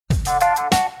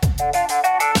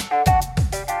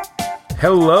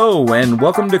Hello, and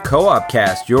welcome to Co-op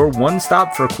Cast, your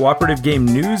one-stop for cooperative game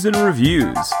news and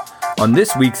reviews. On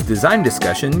this week's design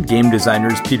discussion, game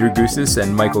designers Peter Goosis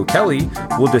and Michael Kelly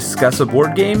will discuss a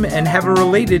board game and have a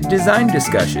related design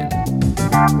discussion.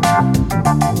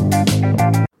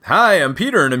 Hi, I'm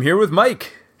Peter, and I'm here with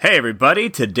Mike. Hey everybody,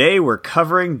 today we're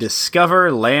covering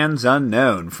Discover Lands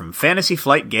Unknown from Fantasy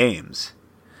Flight Games.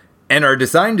 And our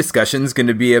design discussion is going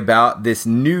to be about this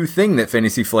new thing that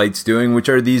Fantasy Flight's doing, which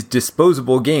are these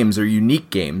disposable games, or unique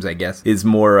games, I guess, is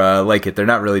more like it. They're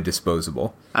not really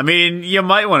disposable. I mean, you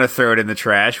might want to throw it in the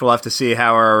trash. We'll have to see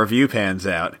how our review pans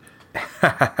out.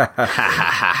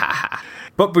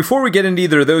 But before we get into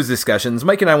either of those discussions,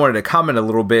 Mike and I wanted to comment a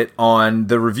little bit on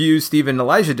the review Steve and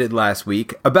Elijah did last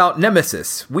week about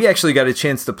Nemesis. We actually got a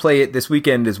chance to play it this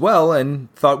weekend as well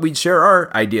and thought we'd share our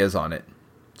ideas on it.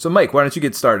 So Mike, why don't you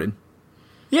get started?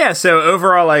 Yeah, so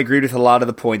overall I agreed with a lot of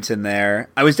the points in there.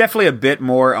 I was definitely a bit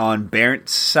more on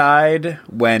Berndt's side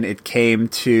when it came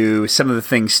to some of the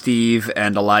things Steve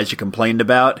and Elijah complained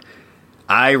about.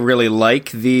 I really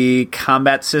like the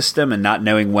combat system and not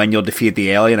knowing when you'll defeat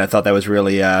the alien. I thought that was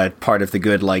really part of the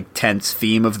good, tense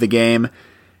theme of the game.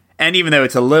 And even though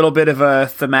it's a little bit of a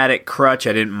thematic crutch,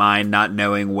 I didn't mind not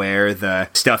knowing where the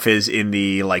stuff is in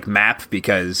the map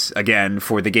because, again,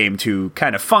 for the game to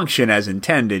kind of function as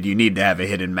intended, you need to have a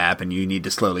hidden map and you need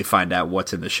to slowly find out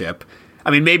what's in the ship.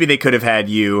 I mean, maybe they could have had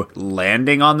you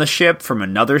landing on the ship from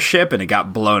another ship and it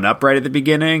got blown up right at the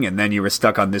beginning and then you were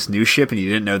stuck on this new ship and you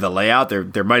didn't know the layout.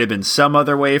 There might have been some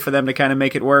other way for them to kind of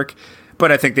make it work.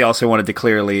 But I think they also wanted to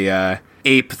clearly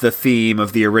ape the theme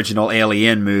of the original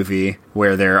Alien movie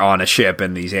where they're on a ship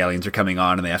and these aliens are coming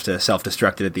on and they have to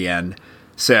self-destruct it at the end.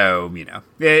 So,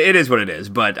 it is what it is.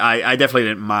 But I definitely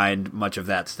didn't mind much of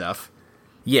that stuff.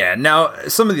 Yeah, now,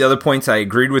 some of the other points I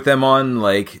agreed with them on,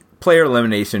 player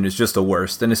elimination is just the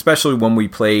worst, and especially when we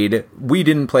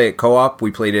didn't play it co-op, we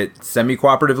played it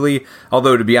semi-cooperatively,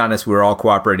 although to be honest, we were all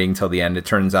cooperating till the end. It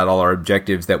turns out all our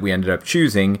objectives that we ended up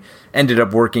choosing ended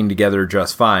up working together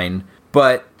just fine,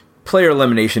 but player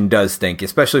elimination does stink,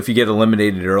 especially if you get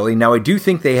eliminated early. Now, I do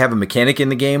think they have a mechanic in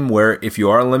the game where if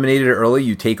you are eliminated early,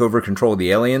 you take over control of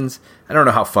the aliens. I don't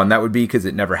know how fun that would be because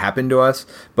it never happened to us,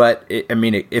 but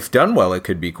if done well, it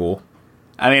could be cool.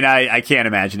 I mean, I can't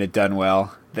imagine it done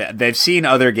well. They've seen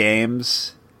other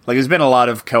games. There's been a lot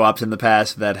of co-ops in the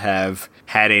past that have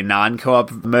had a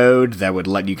non-co-op mode that would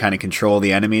let you kind of control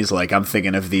the enemies. I'm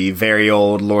thinking of the very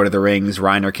old Lord of the Rings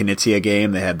Reiner Knizia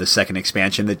game. They had the second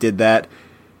expansion that did that.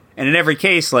 And in every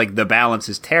case, the balance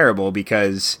is terrible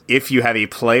because if you have a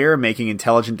player making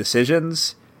intelligent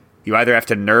decisions, you either have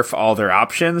to nerf all their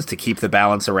options to keep the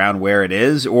balance around where it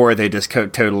is, or they just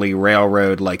totally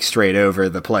railroad straight over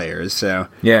the players. So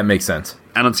yeah, it makes sense.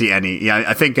 I don't see any. Yeah,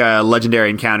 I think Legendary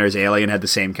Encounters Alien had the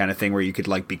same kind of thing where you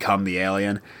could become the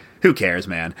alien. Who cares,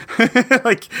 man?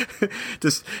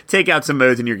 Just take out some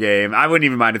modes in your game. I wouldn't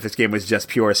even mind if this game was just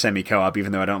pure semi-co-op,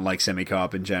 even though I don't like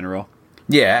semi-co-op in general.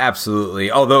 Yeah, absolutely.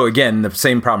 Although, again, the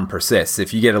same problem persists.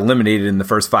 If you get eliminated in the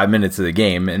first 5 minutes of the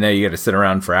game, and now you got to sit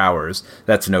around for hours,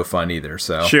 that's no fun either.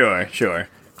 So Sure.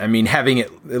 I mean, having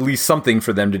at least something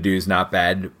for them to do is not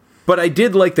bad. But I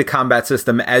did like the combat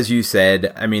system, as you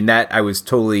said. I mean, that I was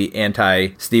totally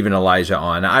anti-Steve and Elijah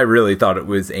on. I really thought it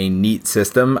was a neat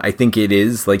system. I think it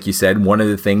is, like you said, one of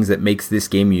the things that makes this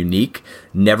game unique,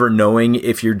 never knowing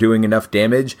if you're doing enough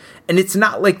damage. And it's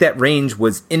not like that range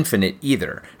was infinite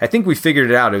either. I think we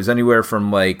figured it out. It was anywhere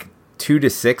from 2 to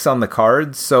 6 on the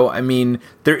cards. So, I mean,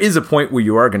 there is a point where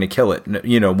you are going to kill it,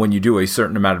 when you do a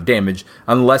certain amount of damage,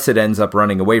 unless it ends up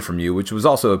running away from you, which was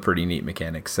also a pretty neat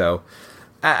mechanic. So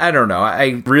I don't know.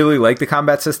 I really like the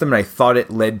combat system, and I thought it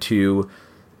led to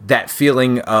that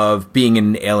feeling of being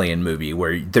in an Alien movie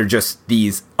where they're just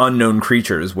these unknown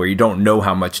creatures where you don't know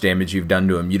how much damage you've done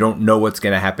to them. You don't know what's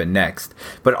going to happen next,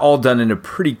 but all done in a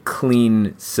pretty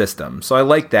clean system. So I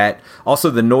like that. Also,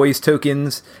 the noise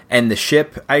tokens and the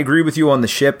ship. I agree with you on the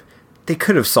ship. They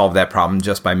could have solved that problem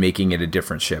just by making it a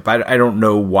different ship. I don't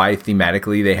know why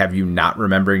thematically they have you not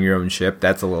remembering your own ship.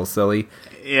 That's a little silly.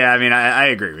 Yeah, I mean, I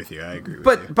agree with you.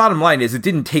 But bottom line is, it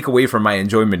didn't take away from my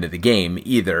enjoyment of the game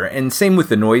either. And same with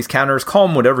the noise counters. Call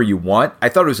them whatever you want. I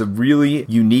thought it was a really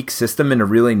unique system and a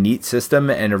really neat system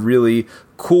and a really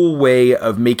cool way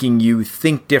of making you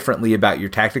think differently about your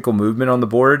tactical movement on the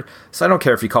board. So I don't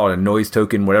care if you call it a noise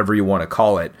token, whatever you want to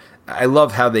call it. I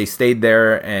love how they stayed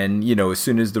there and, as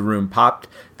soon as the room popped,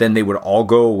 then they would all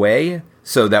go away.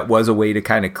 So that was a way to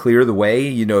kind of clear the way.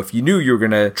 If you knew you were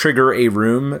going to trigger a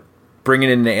room bringing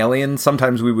in an alien,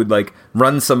 sometimes we would like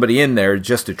run somebody in there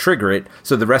just to trigger it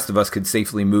so the rest of us could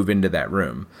safely move into that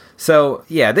room. So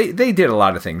yeah, they did a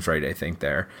lot of things right, I think,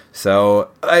 there. So,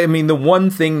 I mean, the one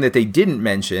thing that they didn't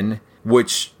mention,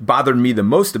 which bothered me the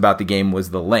most about the game,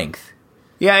 was the length.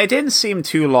 Yeah, it didn't seem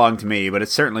too long to me, but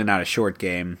it's certainly not a short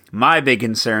game. My big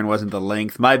concern wasn't the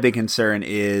length. My big concern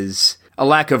is a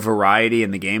lack of variety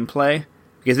in the gameplay.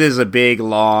 Because this is a big,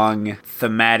 long,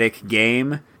 thematic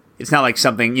game. It's not like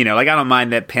something, like I don't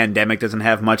mind that Pandemic doesn't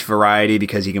have much variety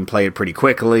because you can play it pretty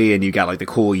quickly and you got like the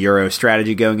cool Euro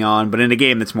strategy going on. But in a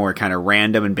game that's more kind of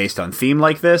random and based on theme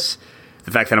like this,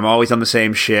 the fact that I'm always on the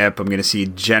same ship, I'm going to see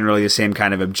generally the same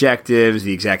kind of objectives,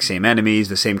 the exact same enemies,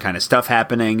 the same kind of stuff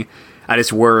happening. I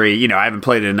just worry, I haven't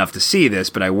played it enough to see this,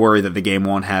 but I worry that the game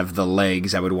won't have the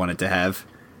legs I would want it to have.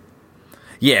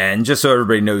 Yeah, and just so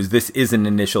everybody knows, this is an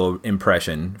initial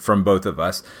impression from both of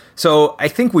us. So I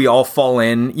think we all fall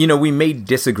in, we may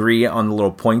disagree on the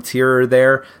little points here or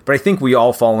there, but I think we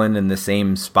all fall in the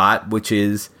same spot, which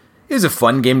is, it was a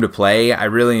fun game to play. I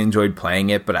really enjoyed playing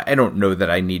it, but I don't know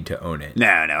that I need to own it. No,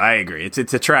 I agree. It's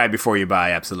a try before you buy,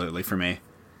 absolutely, for me.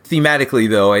 Thematically,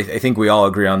 though, I think we all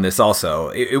agree on this also.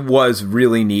 It was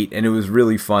really neat, and it was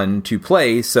really fun to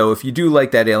play, so if you do like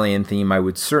that alien theme, I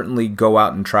would certainly go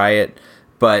out and try it.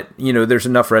 But, there's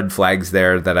enough red flags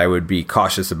there that I would be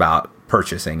cautious about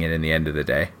purchasing it in the end of the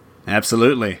day.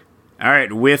 Absolutely. All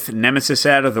right, with Nemesis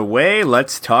out of the way,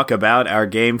 let's talk about our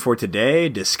game for today,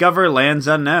 Discover Lands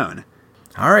Unknown.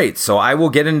 All right, so I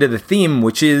will get into the theme,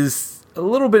 which is a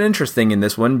little bit interesting in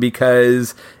this one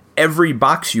because every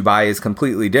box you buy is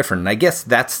completely different. And I guess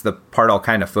that's the part I'll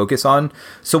kind of focus on.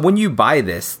 So when you buy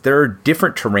this, there are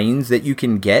different terrains that you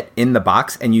can get in the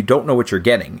box and you don't know what you're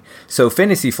getting. So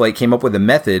Fantasy Flight came up with a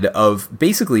method of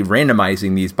basically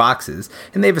randomizing these boxes,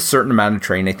 and they have a certain amount of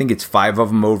terrain. I think it's 5 of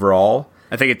them overall.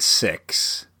 I think it's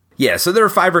 6. Yeah, so there are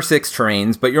 5 or 6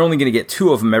 terrains, but you're only going to get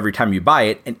 2 of them every time you buy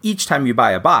it, and each time you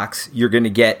buy a box, you're going to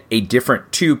get a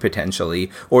different 2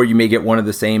 potentially, or you may get one of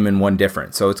the same and one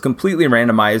different. So it's completely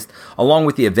randomized, along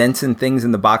with the events and things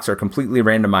in the box are completely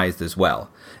randomized as well.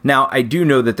 Now, I do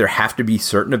know that there have to be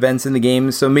certain events in the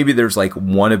game, so maybe there's like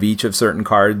one of each of certain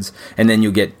cards, and then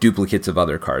you'll get duplicates of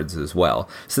other cards as well.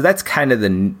 So that's kind of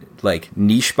the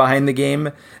niche behind the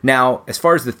game. Now, as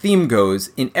far as the theme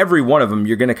goes, in every one of them,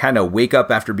 you're going to kind of wake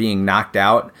up after being knocked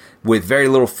out with very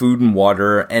little food and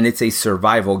water, and it's a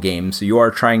survival game. So you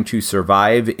are trying to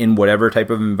survive in whatever type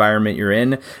of environment you're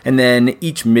in, and then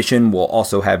each mission will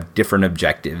also have different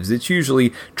objectives. It's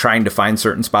usually trying to find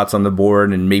certain spots on the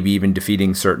board and maybe even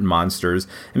defeating certain monsters,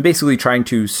 and basically trying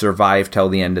to survive till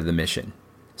the end of the mission.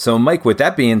 So Mike, with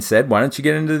that being said, why don't you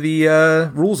get into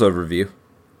the rules overview?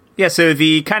 Yeah, so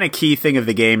the kind of key thing of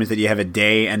the game is that you have a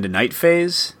day and a night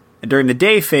phase. And during the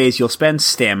day phase, you'll spend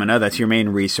stamina, that's your main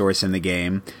resource in the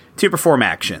game, to perform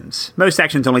actions. Most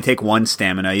actions only take 1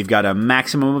 stamina. You've got a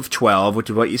maximum of 12, which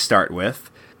is what you start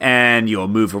with. And you'll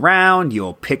move around,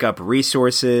 you'll pick up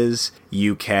resources,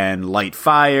 you can light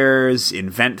fires,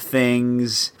 invent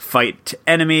things, fight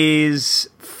enemies,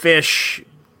 fish,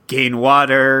 gain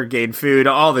water, gain food,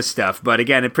 all this stuff. But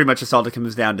again, it pretty much just all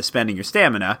comes down to spending your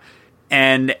stamina.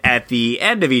 And at the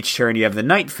end of each turn, you have the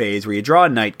night phase where you draw a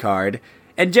night card.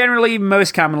 And generally,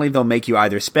 most commonly, they'll make you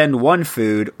either spend 1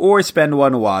 food or spend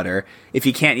 1 water. If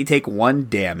you can't, you take 1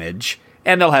 damage.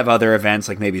 And they'll have other events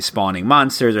like maybe spawning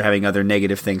monsters or having other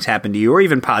negative things happen to you, or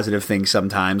even positive things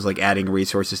sometimes, like adding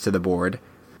resources to the board.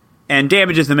 And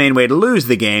damage is the main way to lose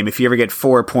the game. If you ever get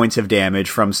 4 points of damage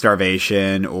from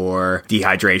starvation or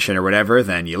dehydration or whatever,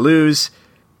 then you lose.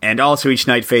 And also each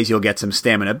night phase you'll get some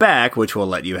stamina back, which will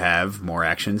let you have more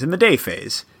actions in the day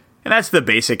phase. And that's the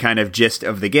basic kind of gist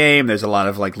of the game. There's a lot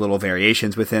of little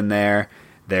variations within there.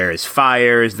 There's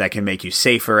fires that can make you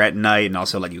safer at night and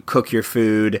also let you cook your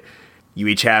food. You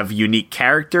each have unique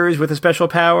characters with a special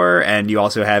power, and you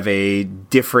also have a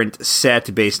different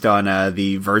set based on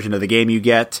the version of the game you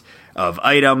get of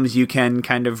items you can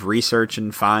kind of research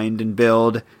and find and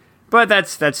build. But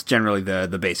that's generally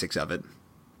the basics of it.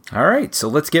 All right, so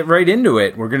let's get right into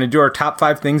it. We're going to do our top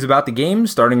 5 things about the game,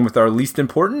 starting with our least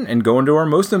important and go into our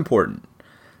most important.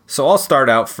 So I'll start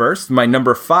out first. My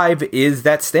number 5 is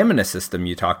that stamina system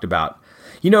you talked about.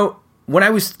 When I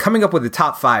was coming up with the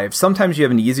top 5, sometimes you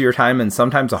have an easier time and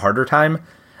sometimes a harder time.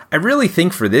 I really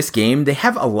think for this game, they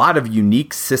have a lot of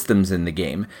unique systems in the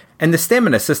game, and the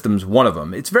stamina system's one of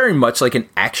them. It's very much like an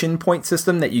action point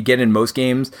system that you get in most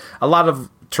games. A lot of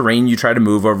terrain you try to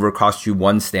move over costs you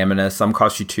 1 stamina, some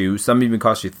cost you 2, some even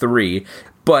cost you 3.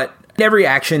 But Every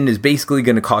action is basically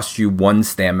going to cost you 1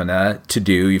 stamina to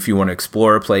do if you want to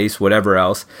explore a place, whatever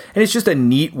else. And it's just a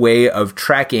neat way of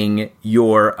tracking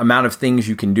your amount of things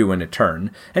you can do in a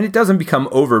turn. And it doesn't become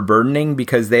overburdening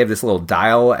because they have this little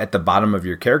dial at the bottom of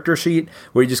your character sheet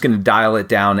where you're just going to dial it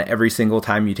down every single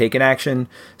time you take an action.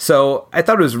 So I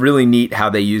thought it was really neat how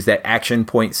they use that action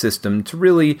point system to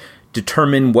really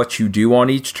determine what you do on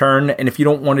each turn. And if you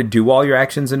don't want to do all your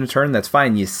actions in a turn, that's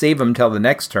fine. You save them till the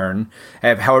next turn.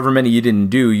 And however many you didn't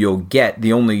do, you'll get.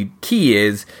 The only key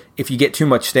is if you get too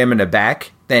much stamina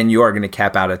back, then you are going to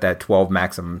cap out at that 12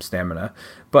 maximum stamina.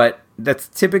 But that's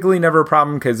typically never a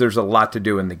problem because there's a lot to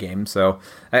do in the game. So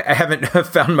I haven't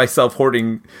found myself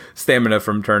hoarding stamina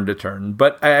from turn to turn.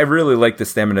 But I really like the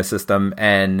stamina system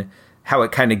and how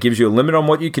it kind of gives you a limit on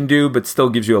what you can do, but still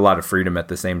gives you a lot of freedom at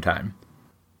the same time.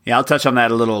 Yeah, I'll touch on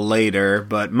that a little later,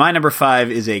 but my number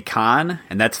 5 is a con,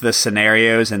 and that's the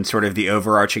scenarios and sort of the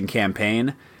overarching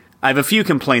campaign. I have a few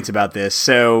complaints about this,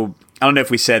 so I don't know if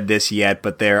we said this yet,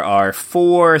 but there are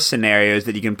 4 scenarios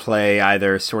that you can play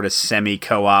either sort of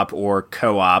semi-co-op or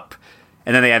co-op,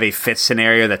 and then they have a 5th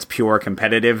scenario that's pure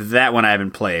competitive. That one I haven't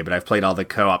played, but I've played all the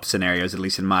co-op scenarios, at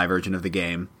least in my version of the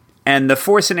game. And the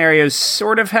 4 scenarios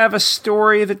sort of have a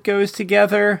story that goes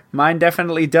together. Mine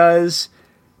definitely does.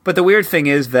 But the weird thing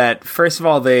is that, first of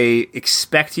all, they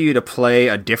expect you to play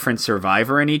a different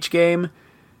survivor in each game,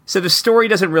 so the story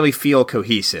doesn't really feel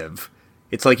cohesive.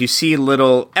 It's like you see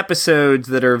little episodes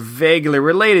that are vaguely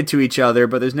related to each other,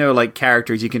 but there's no,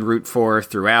 characters you can root for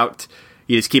throughout.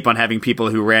 You just keep on having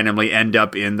people who randomly end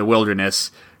up in the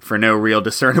wilderness for no real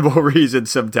discernible reason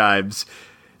sometimes.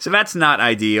 So that's not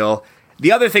ideal.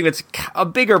 The other thing that's a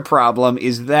bigger problem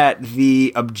is that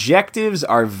the objectives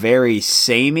are very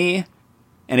samey.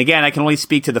 And again, I can only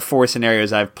speak to the 4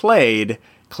 scenarios I've played.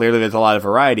 Clearly, there's a lot of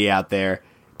variety out there.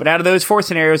 But out of those 4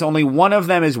 scenarios, only one of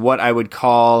them is what I would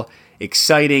call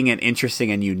exciting and interesting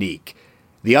and unique.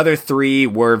 The other 3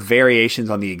 were variations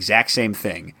on the exact same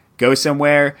thing. Go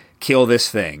somewhere, kill this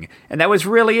thing. And that was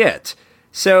really it.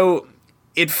 So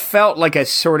it felt like I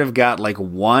sort of got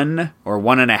 1 or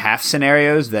 1.5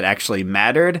 scenarios that actually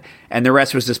mattered, and the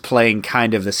rest was just playing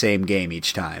kind of the same game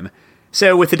each time.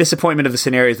 So with the disappointment of the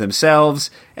scenarios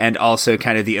themselves, and also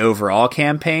kind of the overall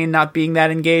campaign not being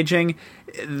that engaging,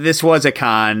 this was a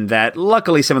con that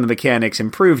luckily some of the mechanics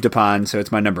improved upon, so it's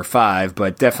my number 5,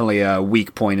 but definitely a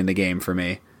weak point in the game for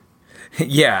me.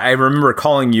 Yeah, I remember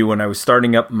calling you when I was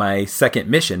starting up my second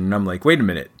mission, and I'm like, wait a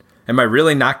minute, am I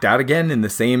really knocked out again in the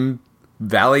same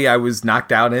valley I was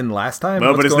knocked out in last time?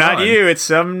 Well, but it's not you, it's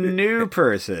some new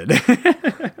person.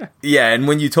 Yeah, and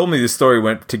when you told me the story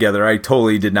went together, I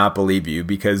totally did not believe you,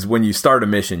 because when you start a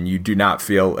mission, you do not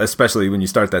feel, especially when you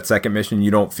start that second mission,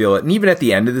 you don't feel it. And even at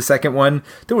the end of the second one,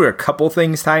 there were a couple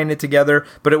things tying it together,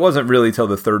 but it wasn't really till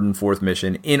the 3rd and 4th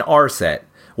mission in our set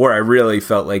where I really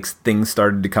felt like things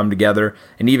started to come together.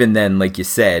 And even then, like you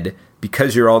said,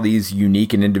 because you're all these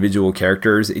unique and individual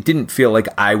characters, it didn't feel like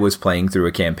I was playing through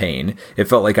a campaign. It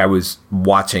felt like I was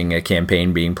watching a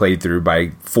campaign being played through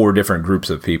by 4 different groups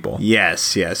of people.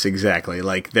 Yes, exactly.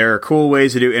 There are cool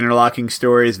ways to do interlocking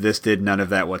stories. This did none of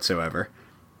that whatsoever.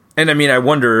 And I mean, I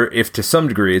wonder if to some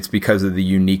degree it's because of the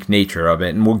unique nature of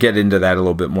it, and we'll get into that a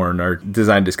little bit more in our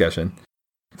design discussion.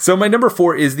 So my number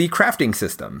 4 is the crafting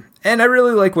system, and I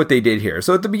really like what they did here.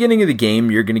 So at the beginning of the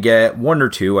game, you're going to get 1 or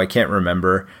 2, I can't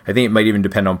remember, I think it might even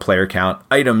depend on player count,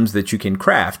 items that you can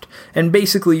craft. And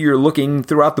basically you're looking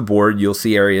throughout the board, you'll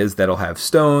see areas that'll have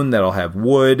stone, that'll have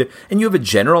wood, and you have a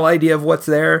general idea of what's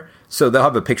there. So they'll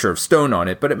have a picture of stone on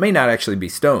it, but it may not actually be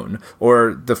stone.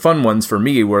 Or the fun ones for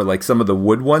me were some of the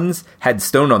wood ones had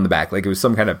stone on the back, like it was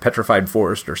some kind of petrified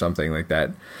forest or something like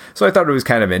that. So I thought it was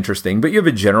kind of interesting, but you have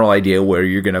a general idea where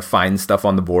you're going to find stuff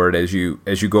on the board as you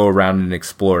go around and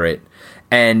explore it.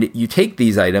 And you take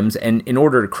these items, and in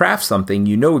order to craft something,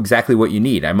 you know exactly what you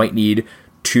need. I might need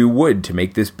 2 wood to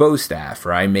make this bow staff,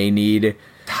 or I may need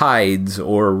hides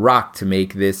or rock to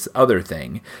make this other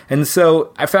thing. And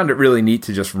so I found it really neat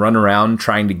to just run around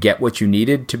trying to get what you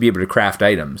needed to be able to craft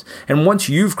items. And once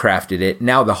you've crafted it,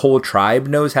 now the whole tribe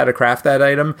knows how to craft that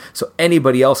item, so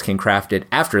anybody else can craft it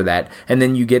after that, and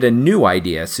then you get a new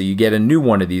idea. So you get a new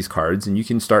one of these cards, and you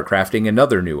can start crafting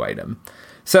another new item.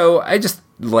 So I just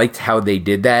liked how they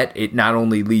did that. It not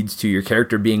only leads to your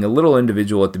character being a little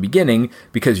individual at the beginning,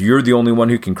 because you're the only one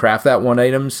who can craft that one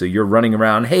item, so you're running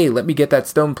around, hey, let me get that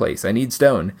stone place, I need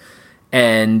stone.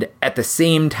 And at the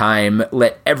same time,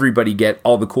 let everybody get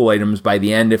all the cool items by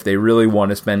the end if they really want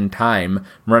to spend time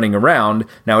running around.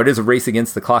 Now, it is a race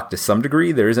against the clock to some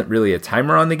degree. There isn't really a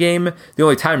timer on the game. The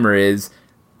only timer is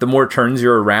the more turns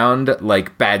you're around,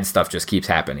 like, bad stuff just keeps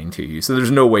happening to you. So there's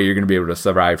no way you're going to be able to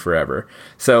survive forever.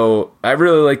 So I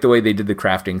really like the way they did the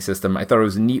crafting system. I thought it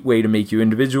was a neat way to make you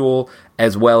individual,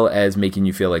 as well as making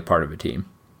you feel like part of a team.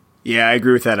 Yeah, I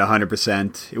agree with that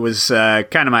 100%. It was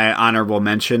kind of my honorable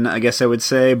mention, I guess I would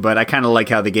say, but I kind of like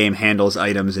how the game handles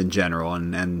items in general,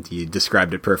 and you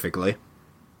described it perfectly.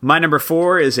 My number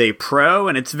 4 is a pro,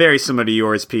 and it's very similar to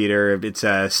yours, Peter. It's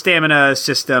a stamina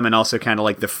system and also kind of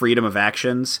like the freedom of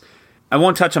actions. I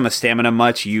won't touch on the stamina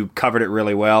much. You covered it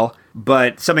really well.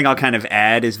 But something I'll kind of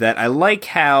add is that I like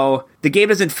how the game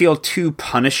doesn't feel too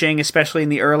punishing, especially in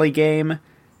the early game.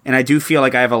 And I do feel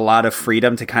like I have a lot of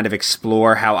freedom to kind of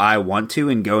explore how I want to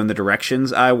and go in the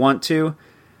directions I want to.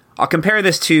 I'll compare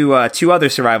this to 2 other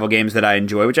survival games that I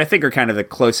enjoy, which I think are kind of the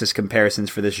closest comparisons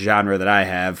for this genre that I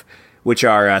have, which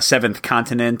are Seventh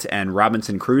Continent and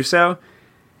Robinson Crusoe.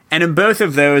 And in both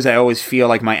of those, I always feel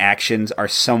like my actions are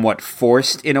somewhat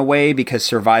forced in a way because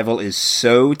survival is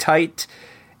so tight.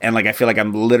 And like I feel like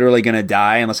I'm literally going to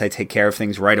die unless I take care of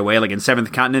things right away. Like in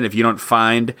Seventh Continent, if you don't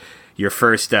find your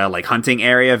first like hunting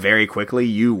area very quickly,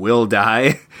 you will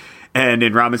die. And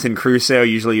in Robinson Crusoe,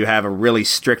 usually you have a really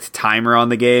strict timer on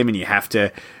the game and you have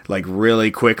to like really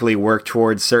quickly work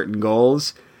towards certain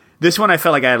goals. This one I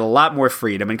felt like I had a lot more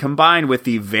freedom, and combined with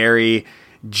the very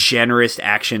generous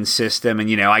action system,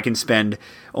 and I can spend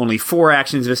only 4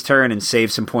 actions this turn and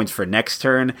save some points for next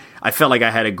turn, I felt like I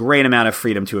had a great amount of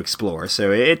freedom to explore.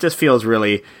 So it just feels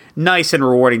really nice and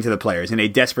rewarding to the players. In a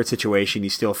desperate situation, you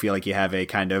still feel like you have a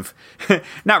kind of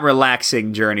not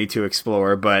relaxing journey to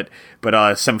explore, but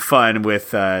some fun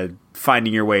with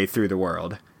finding your way through the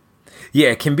world. Yeah,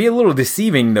 it can be a little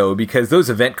deceiving, though, because those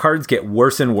event cards get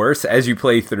worse and worse as you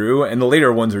play through, and the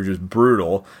later ones are just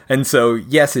brutal. And so,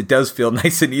 yes, it does feel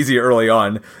nice and easy early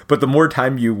on, but the more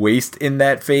time you waste in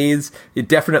that phase, it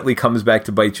definitely comes back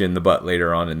to bite you in the butt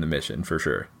later on in the mission, for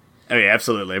sure. Oh, yeah,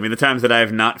 absolutely. I mean, the times that I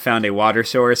have not found a water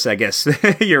source, I guess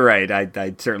you're right.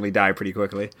 I certainly die pretty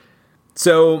quickly.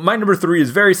 So my number 3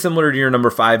 is very similar to your number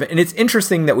 5, and it's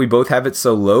interesting that we both have it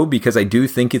so low because I do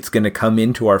think it's going to come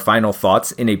into our final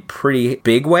thoughts in a pretty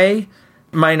big way.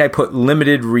 Mine, I put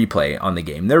limited replay on the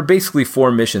game. There are basically 4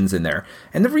 missions in there.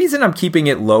 And the reason I'm keeping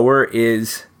it lower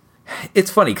is, it's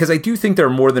funny because I do think there are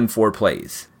more than 4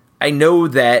 plays. I know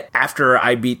that after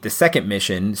I beat the second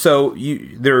mission, so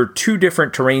there are 2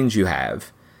 different terrains you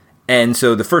have. And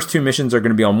so the first 2 missions are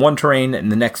going to be on one terrain,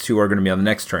 and the next 2 are going to be on the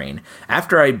next terrain.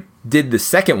 After I did the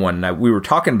second one, we were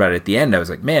talking about it at the end, I was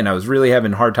like, man, I was really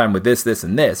having a hard time with this, this,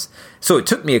 and this. So it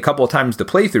took me a couple of times to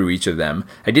play through each of them.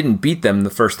 I didn't beat them the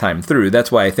first time through.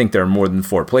 That's why I think there are more than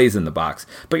 4 plays in the box.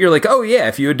 But you're like, oh yeah,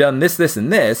 if you had done this, this,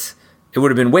 and this, it would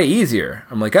have been way easier.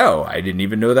 I'm like, oh, I didn't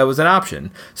even know that was an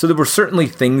option. So there were certainly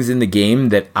things in the game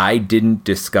that I didn't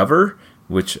discover,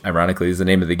 which ironically is the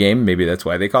name of the game. Maybe that's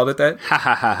why they called it that. Ha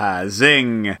ha ha ha,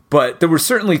 zing. But there were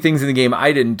certainly things in the game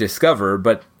I didn't discover,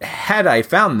 but had I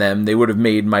found them, they would have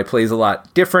made my plays a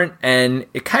lot different, and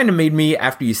it kind of made me,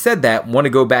 after you said that, want to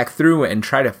go back through and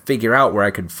try to figure out where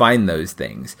I could find those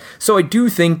things. So I do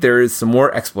think there is some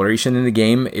more exploration in the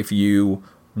game if you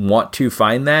want to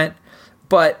find that.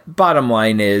 But bottom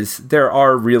line is, there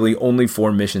are really only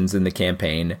 4 missions in the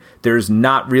campaign. There's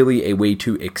not really a way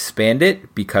to expand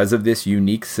it because of this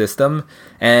unique system.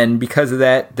 And because of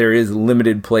that, there is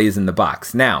limited plays in the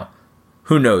box. Now,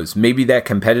 who knows? Maybe that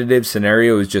competitive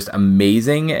scenario is just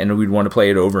amazing and we'd want to play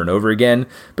it over and over again.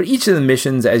 But each of the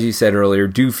missions, as you said earlier,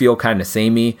 do feel kind of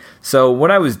samey. So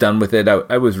when I was done with it,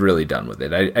 I was really done with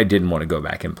it. I didn't want to go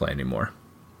back and play anymore.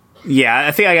 Yeah,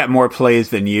 I think I got more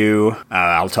plays than you.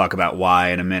 I'll talk about why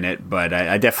in a minute, but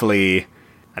I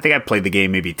think I played the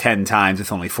game maybe 10 times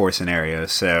with only 4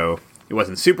 scenarios, so it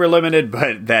wasn't super limited,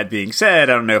 but that being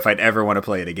said, I don't know if I'd ever want to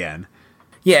play it again.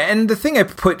 Yeah, and the thing I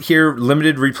put here,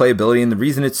 limited replayability, and the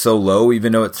reason it's so low,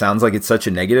 even though it sounds like it's such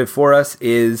a negative for us,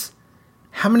 is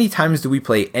how many times do we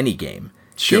play any game?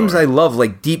 Sure. Games I love,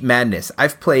 like Deep Madness,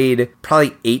 I've played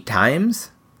probably 8 times.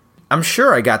 I'm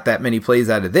sure I got that many plays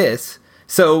out of this.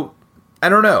 So, I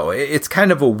don't know. It's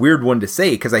kind of a weird one to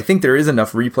say because I think there is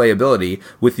enough replayability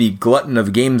with the glutton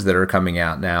of games that are coming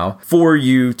out now for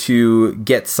you to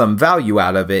get some value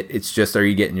out of it. It's just, are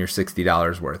you getting your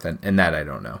 $60 worth? And that I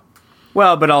don't know.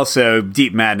 Well, but also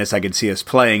Deep Madness, I could see us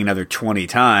playing another 20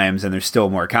 times and there's still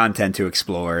more content to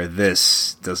explore.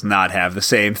 This does not have the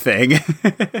same thing.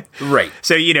 Right.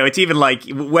 So, it's even like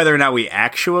whether or not we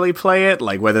actually play it,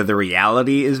 like whether the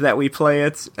reality is that we play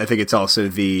it. I think it's also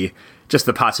just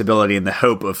the possibility and the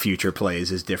hope of future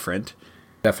plays is different.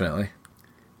 Definitely.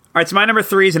 All right, so my number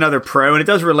 3 is another pro, and it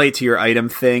does relate to your item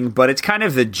thing, but it's kind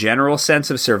of the general sense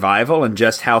of survival and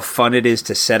just how fun it is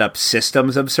to set up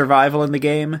systems of survival in the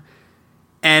game.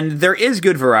 And there is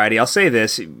good variety. I'll say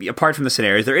this, apart from the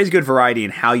scenarios, there is good variety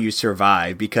in how you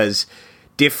survive, because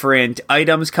different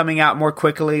items coming out more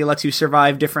quickly lets you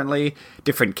survive differently.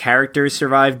 Different characters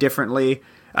survive differently.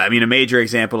 I mean, a major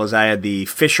example is I had the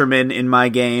fisherman in my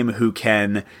game who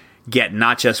can get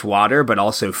not just water, but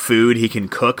also food he can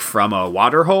cook from a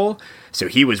water hole. So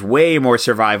he was way more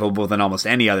survivable than almost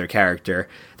any other character.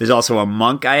 There's also a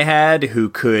monk I had who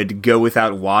could go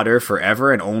without water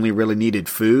forever and only really needed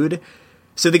food.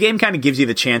 So the game kind of gives you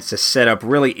the chance to set up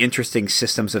really interesting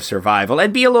systems of survival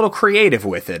and be a little creative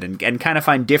with it and kind of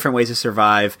find different ways to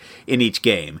survive in each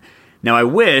game. Now, I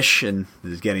wish, and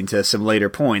this is getting to some later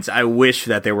points, I wish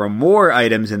that there were more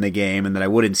items in the game and that I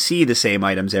wouldn't see the same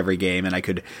items every game and I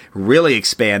could really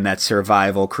expand that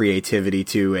survival creativity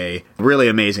to a really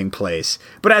amazing place.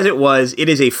 But as it was, it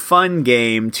is a fun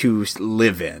game to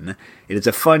live in. It is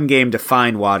a fun game to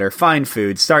find water, find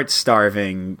food, start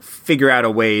starving, figure out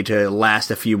a way to last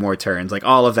a few more turns. Like,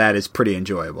 all of that is pretty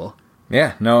enjoyable.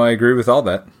 Yeah, no, I agree with all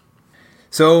that.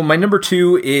 So my number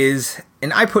 2 is,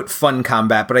 and I put fun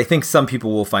combat, but I think some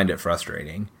people will find it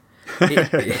frustrating.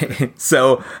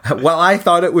 So while I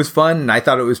thought it was fun and I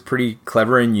thought it was pretty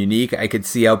clever and unique, I could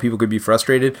see how people could be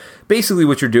frustrated. Basically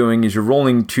what you're doing is you're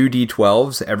rolling 2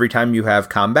 d12s every time you have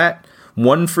combat,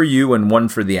 one for you and one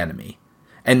for the enemy.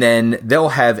 And then they'll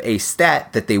have a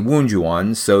stat that they wound you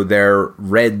on, so their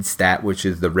red stat, which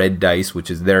is the red dice,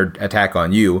 which is their attack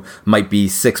on you, might be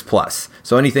 6+.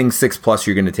 So anything 6+,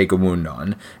 you're going to take a wound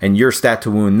on. And your stat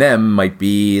to wound them might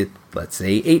be, let's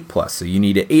say, 8+. So you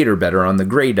need an 8 or better on the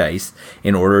gray dice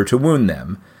in order to wound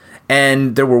them.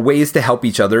 And there were ways to help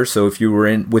each other. So if you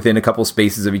were within a couple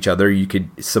spaces of each other, you could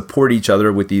support each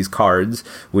other with these cards,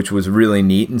 which was really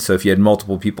neat. And so if you had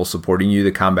multiple people supporting you,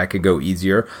 the combat could go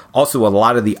easier. Also, a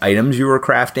lot of the items you were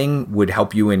crafting would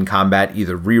help you in combat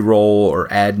either reroll or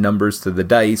add numbers to the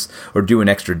dice or do an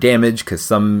extra damage because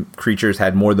some creatures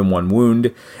had more than one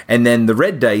wound. And then the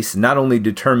red dice not only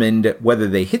determined whether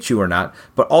they hit you or not,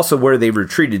 but also where they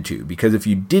retreated to. Because if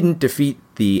you didn't defeat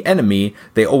the enemy,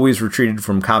 they always retreated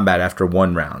from combat after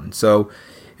one round. So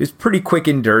it was pretty quick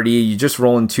and dirty. You just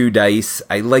rolling 2 dice.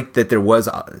 I liked that there was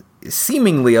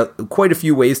seemingly quite a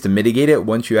few ways to mitigate it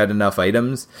once you had enough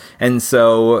items. And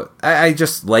so I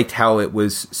just liked how it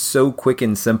was so quick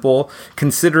and simple,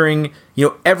 considering,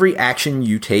 every action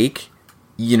you take,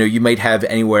 you might have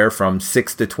anywhere from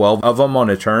 6 to 12 of them on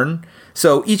a turn.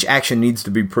 So each action needs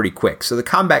to be pretty quick. So the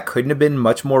combat couldn't have been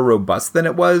much more robust than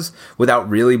it was without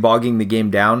really bogging the game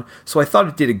down. So I thought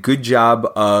it did a good job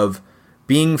of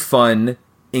being fun,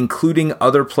 including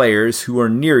other players who are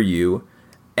near you,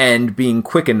 and being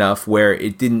quick enough where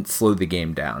it didn't slow the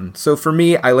game down. So for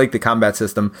me, I like the combat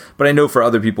system, but I know for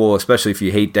other people, especially if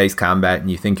you hate dice combat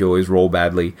and you think you always roll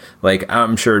badly,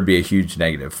 I'm sure it'd be a huge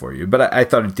negative for you. But I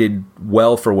thought it did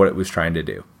well for what it was trying to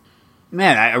do.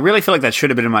 Man, I really feel like that should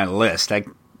have been in my list.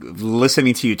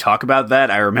 Listening to you talk about that,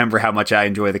 I remember how much I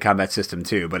enjoy the combat system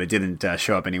too, but it didn't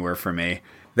show up anywhere for me.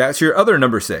 That's your other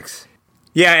number 6.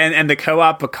 Yeah, and the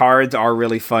co-op cards are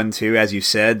really fun too, as you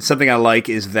said. Something I like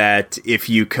is that if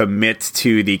you commit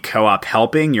to the co-op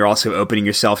helping, you're also opening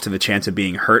yourself to the chance of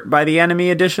being hurt by the enemy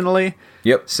additionally.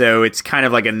 Yep. So it's kind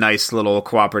of like a nice little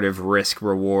cooperative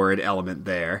risk-reward element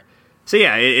there. So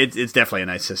yeah, it's definitely a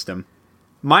nice system.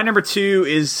 My number 2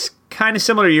 is kind of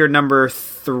similar to your number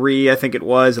 3, I think it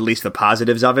was, at least the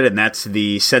positives of it, and that's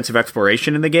the sense of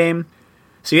exploration in the game.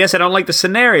 So yes, I don't like the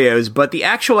scenarios, but the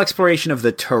actual exploration of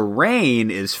the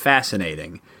terrain is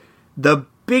fascinating. The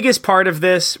biggest part of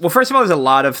this, well, first of all, there's a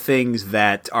lot of things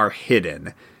that are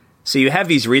hidden. So you have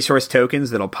these resource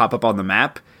tokens that'll pop up on the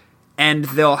map, and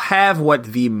they'll have what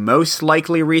the most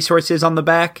likely resource is on the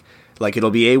back, like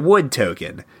it'll be a wood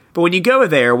token. But when you go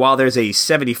there, while there's a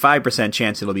 75%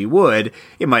 chance it'll be wood,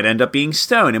 it might end up being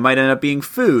stone, it might end up being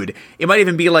food, it might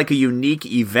even be like a unique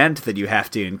event that you have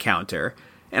to encounter.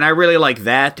 And I really like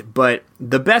that, but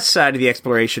the best side of the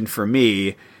exploration for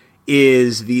me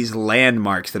is these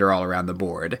landmarks that are all around the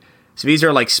board. So these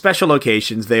are like special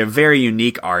locations, they have very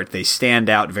unique art, they stand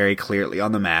out very clearly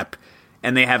on the map,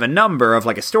 and they have a number of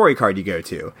like a story card you go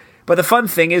to. But the fun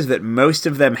thing is that most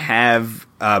of them have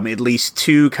at least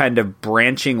 2 kind of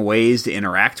branching ways to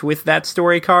interact with that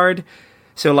story card.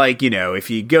 So if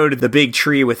you go to the big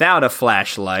tree without a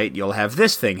flashlight, you'll have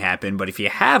this thing happen. But if you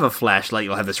have a flashlight,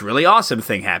 you'll have this really awesome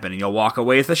thing happen. And you'll walk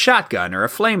away with a shotgun or a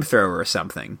flamethrower or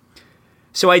something.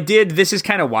 So this is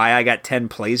kind of why I got 10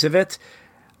 plays of it.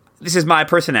 this is my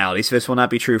personality, so this will not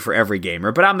be true for every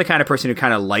gamer, but I'm the kind of person who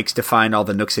kind of likes to find all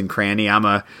the nooks and cranny. I'm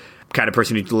a kind of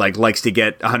person who likes to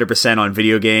get 100% on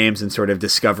video games and sort of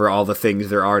discover all the things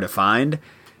there are to find.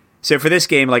 So for this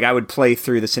game, I would play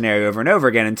through the scenario over and over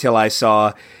again until I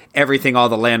saw everything all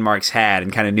the landmarks had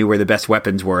and kind of knew where the best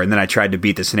weapons were, and then I tried to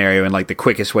beat the scenario in the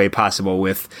quickest way possible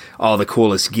with all the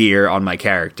coolest gear on my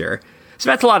character. So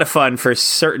that's a lot of fun for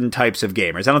certain types of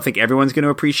gamers. I don't think everyone's going to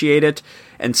appreciate it,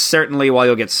 and certainly while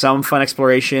you'll get some fun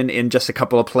exploration in just a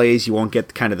couple of plays, you won't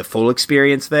get kind of the full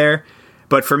experience there.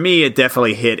 But for me, it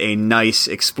definitely hit a nice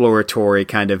exploratory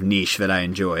kind of niche that I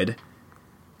enjoyed.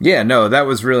 Yeah, no, that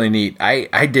was really neat.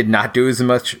 I did not do as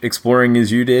much exploring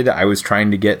as you did. I was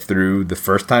trying to get through the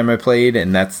first time I played,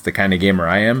 and that's the kind of gamer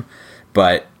I am.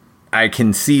 But I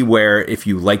can see where if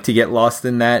you like to get lost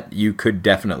in that, you could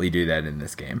definitely do that in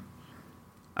this game.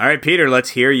 All right, Peter, let's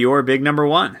hear your big number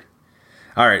one.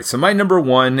 All right, so my number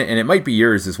one, and it might be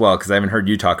yours as well because I haven't heard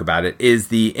you talk about it, is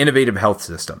the innovative health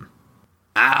system.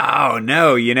 Oh,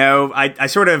 no, I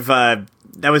sort of,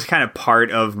 that was kind of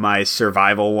part of my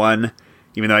survival one,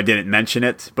 even though I didn't mention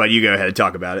it, but you go ahead and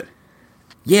talk about it.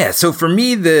 Yeah, so for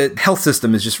me, the health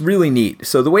system is just really neat.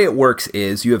 So the way it works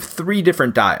is you have 3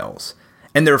 different dials,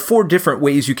 and there are 4 different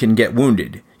ways you can get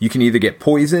wounded. You can either get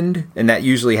poisoned, and that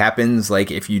usually happens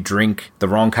if you drink the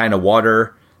wrong kind of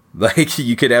water.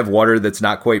 You could have water that's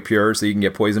not quite pure, so you can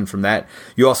get poisoned from that.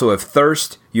 You also have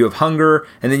thirst, you have hunger,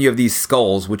 and then you have these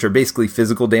skulls, which are basically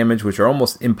physical damage, which are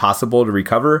almost impossible to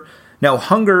recover. Now,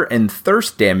 hunger and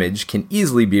thirst damage can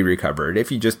easily be recovered.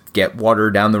 If you just get water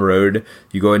down the road,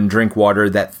 you go ahead and drink water,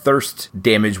 that thirst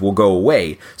damage will go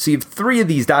away. So you have 3 of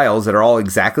these dials that are all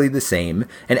exactly the same,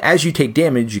 and as you take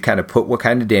damage, you kind of put what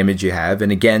kind of damage you have,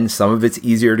 and again, some of it's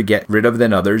easier to get rid of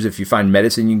than others. If you find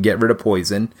medicine, you can get rid of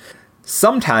poison.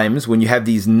 Sometimes when you have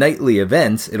these nightly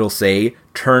events, it'll say,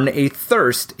 turn a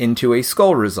thirst into a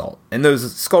skull result. And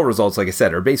those skull results, like I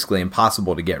said, are basically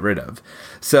impossible to get rid of.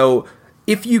 So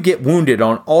if you get wounded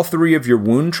on all 3 of your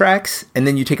wound tracks, and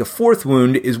then you take a 4th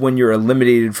wound, is when you're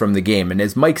eliminated from the game. And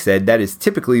as Mike said, that is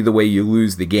typically the way you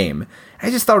lose the game.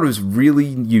 I just thought it was really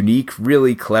unique,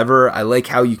 really clever. I like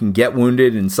how you can get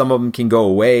wounded and some of them can go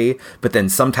away, but then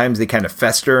sometimes they kind of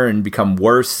fester and become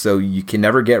worse, so you can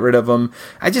never get rid of them.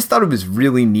 I just thought it was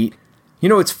really neat.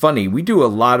 It's funny, we do a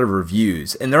lot of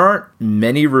reviews, and there aren't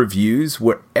many reviews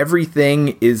where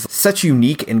everything is such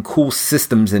unique and cool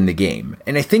systems in the game.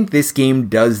 And I think this game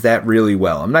does that really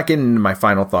well. I'm not getting into my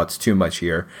final thoughts too much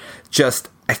here.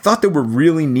 I thought there were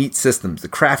really neat systems. The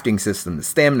crafting system, the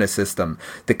stamina system,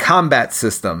 the combat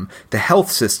system, the health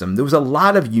system. There was a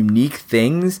lot of unique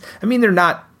things. I mean, they're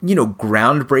not,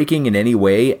 groundbreaking in any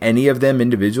way, any of them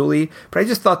individually, but I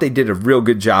just thought they did a real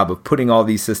good job of putting all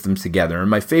these systems together.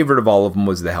 And my favorite of all of them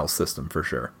was the health system, for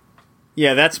sure.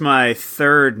 Yeah, that's my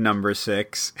third number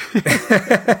 6.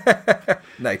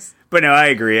 Nice. But no, I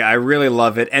agree. I really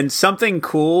love it. And something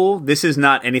cool, this is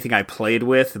not anything I played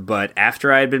with, but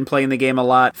after I had been playing the game a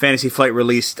lot, Fantasy Flight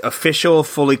released official,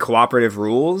 fully cooperative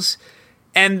rules.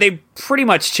 And they pretty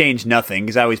much changed nothing,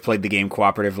 because I always played the game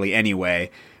cooperatively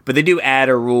anyway. But they do add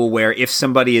a rule where if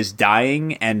somebody is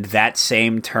dying and that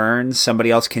same turn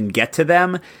somebody else can get to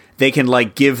them, they can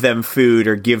give them food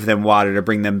or give them water to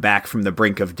bring them back from the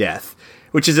brink of death.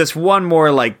 Which is just one more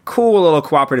cool little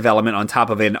cooperative element on top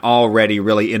of an already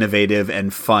really innovative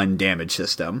and fun damage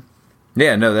system.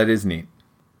 Yeah, no, that is neat.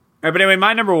 All right, but anyway,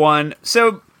 my number one.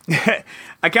 So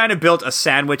I kind of built a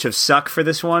sandwich of suck for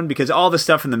this one because all the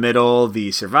stuff in the middle,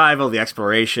 the survival, the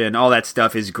exploration, all that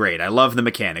stuff is great. I love the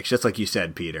mechanics, just like you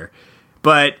said, Peter.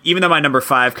 But even though my number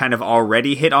 5 kind of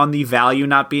already hit on the value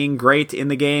not being great in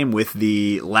the game with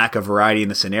the lack of variety in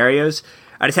the scenarios,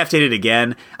 I just have to hit it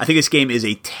again. I think this game is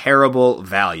a terrible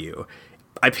value.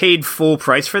 I paid full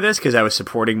price for this because I was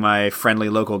supporting my friendly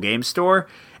local game store,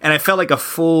 and I felt like a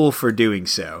fool for doing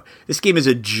so. This game is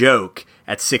a joke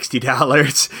at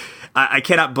 $60. I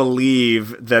cannot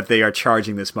believe that they are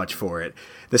charging this much for it.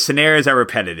 The scenarios are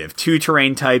repetitive. 2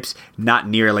 terrain types, not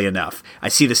nearly enough. I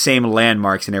see the same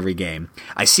landmarks in every game.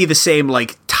 I see the same,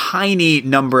 tiny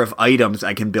number of items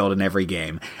I can build in every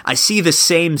game. I see the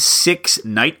same 6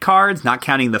 night cards, not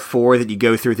counting the 4 that you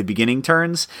go through at the beginning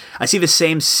turns. I see the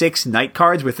same 6 night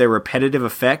cards with their repetitive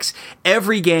effects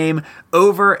every game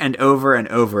over and over and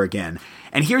over again.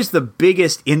 And here's the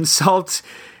biggest insult.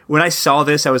 When I saw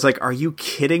this, I was like, are you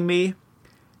kidding me?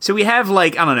 So we have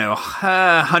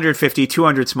 150,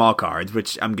 200 small cards,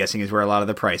 which I'm guessing is where a lot of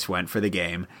the price went for the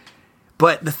game.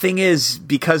 But the thing is,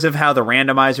 because of how the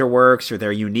randomizer works or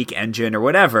their unique engine or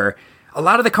whatever, a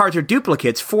lot of the cards are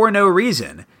duplicates for no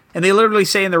reason. And they literally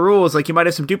say in the rules, like, you might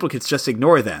have some duplicates, just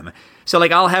ignore them. So,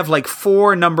 like, I'll have, like,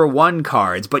 4 number 1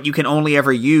 cards, but you can only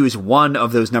ever use 1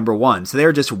 of those number 1s. So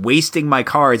they're just wasting my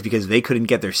cards because they couldn't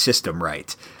get their system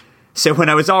right. So when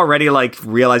I was already, like,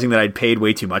 realizing that I'd paid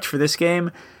way too much for this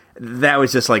game, that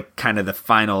was just, like, kind of the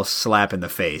final slap in the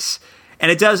face.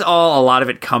 And it does a lot of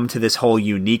it come to this whole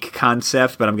unique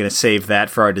concept, but I'm going to save that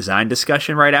for our design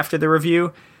discussion right after the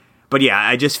review. But yeah,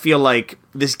 I just feel like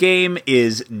this game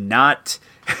is not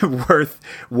worth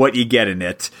what you get in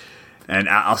it. And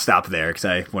I'll stop there because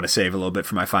I want to save a little bit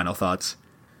for my final thoughts.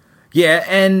 Yeah,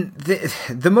 and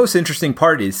the most interesting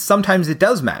part is sometimes it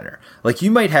does matter. Like,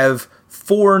 you might have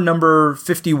 4 number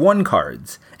 51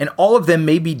 cards, and all of them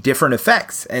may be different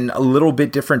effects and a little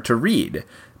bit different to read.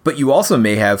 But you also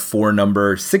may have 4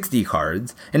 number 60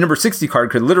 cards, and number 60 card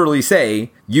could literally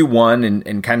say, you won,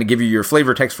 and kind of give you your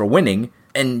flavor text for winning,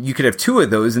 and you could have 2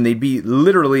 of those, and they'd be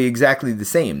literally exactly the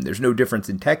same. There's no difference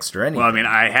in text or anything. Well, I mean,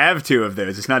 I have 2 of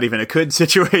those. It's not even a good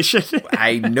situation.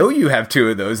 I know you have 2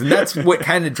 of those, and that's what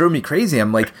kind of drove me crazy.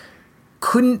 I'm like,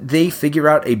 couldn't they figure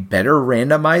out a better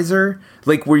randomizer?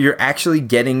 Like, where you're actually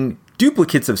getting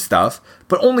duplicates of stuff,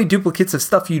 but only duplicates of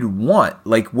stuff you'd want,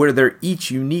 like where they're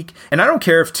each unique. And I don't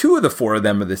care if 2 of the 4 of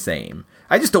them are the same.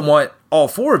 I just don't want all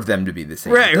 4 of them to be the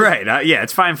same. Right. Yeah,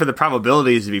 it's fine for the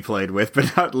probabilities to be played with,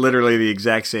 but not literally the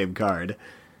exact same card.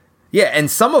 Yeah, and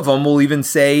some of them will even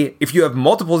say, if you have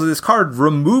multiples of this card,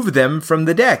 remove them from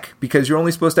the deck, because you're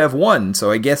only supposed to have 1. So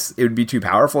I guess it would be too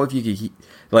powerful if you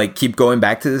could keep going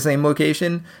back to the same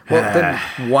location. Well,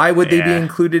 then why would they be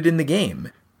included in the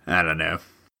game? I don't know.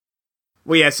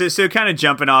 Well, yeah, so kind of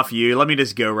jumping off you, let me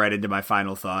just go right into my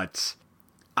final thoughts.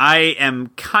 I am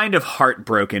kind of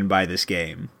heartbroken by this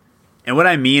game. And what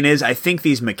I mean is, I think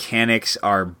these mechanics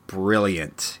are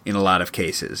brilliant in a lot of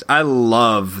cases. I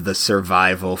love the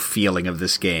survival feeling of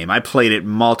this game. I played it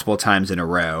multiple times in a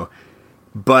row.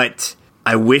 But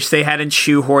I wish they hadn't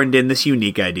shoehorned in this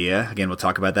unique idea. Again, we'll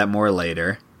talk about that more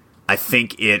later. I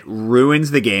think it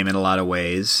ruins the game in a lot of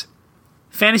ways.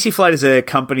 Fantasy Flight is a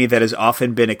company that has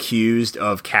often been accused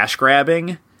of cash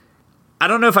grabbing. I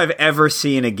don't know if I've ever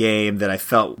seen a game that I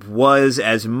felt was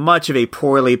as much of a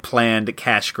poorly planned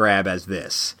cash grab as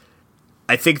this.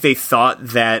 I think they thought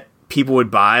that people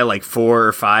would buy like 4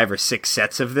 or 5 or 6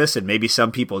 sets of this, and maybe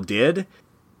some people did,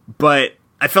 but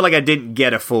I felt like I didn't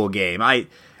get a full game. I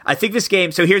think this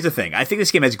game, so here's the thing, I think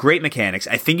this game has great mechanics.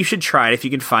 I think you should try it if you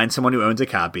can find someone who owns a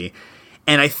copy.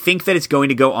 And I think that it's going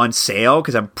to go on sale,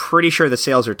 because I'm pretty sure the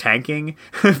sales are tanking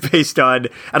based on...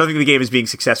 I don't think the game is being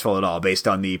successful at all based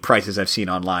on the prices I've seen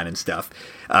online and stuff.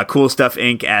 Cool Stuff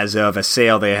Inc., as of a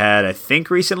sale they had, I think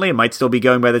recently, it might still be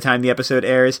going by the time the episode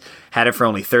airs, had it for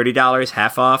only $30,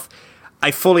 half off.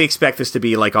 I fully expect this to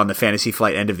be like on the Fantasy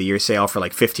Flight end of the year sale for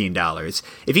like $15.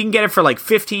 If you can get it for like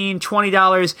 $15,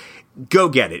 $20, go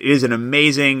get it. It is an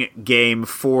amazing game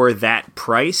for that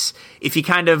price. If you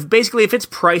basically if it's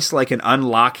priced like an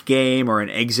unlock game or an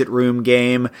exit room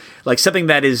game, like something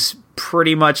that is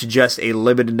pretty much just a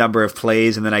limited number of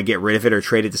plays and then I get rid of it or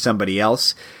trade it to somebody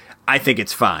else, I think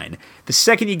it's fine. The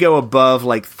second you go above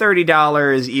like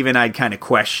 $30, even I'd kind of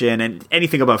question, and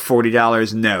anything above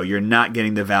 $40, no, you're not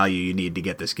getting the value you need to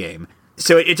get this game.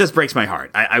 So it just breaks my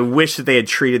heart. I wish that they had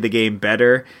treated the game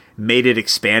better, made it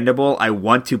expandable. I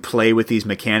want to play with these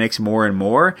mechanics more and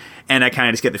more, and I kind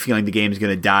of just get the feeling the game is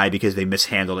going to die because they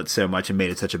mishandled it so much and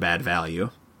made it such a bad value.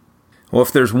 Well,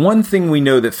 if there's one thing we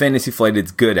know that Fantasy Flight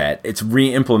is good at, it's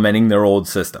re-implementing their old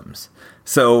systems.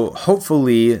 So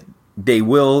hopefully they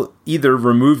will either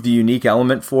remove the unique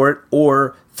element for it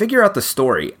or figure out the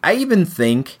story. I even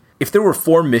think if there were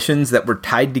 4 missions that were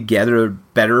tied together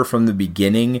better from the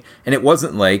beginning, and it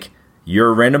wasn't like you're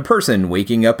a random person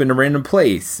waking up in a random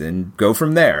place and go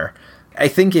from there. I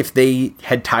think if they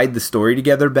had tied the story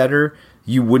together better,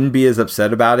 you wouldn't be as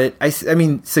upset about it. I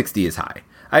mean, 60 is high.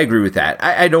 I agree with that.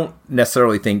 I don't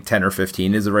necessarily think 10 or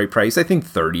 15 is the right price. I think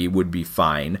 30 would be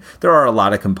fine. There are a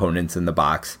lot of components in the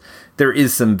box. There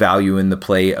is some value in the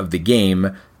play of the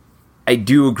game. I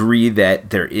do agree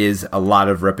that there is a lot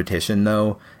of repetition,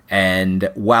 though. And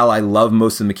while I love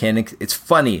most of the mechanics, it's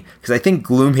funny because I think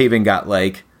Gloomhaven got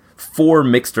like 4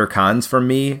 mixed or cons from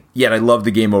me, yet I love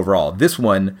the game overall. This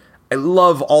one, I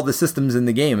love all the systems in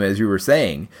the game, as you were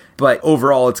saying, but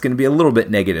overall it's going to be a little bit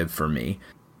negative for me.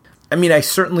 I mean, I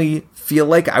certainly feel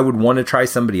like I would want to try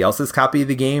somebody else's copy of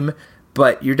the game,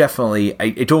 but you're definitely,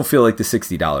 I don't feel like the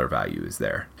 $60 value is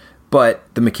there. But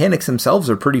the mechanics themselves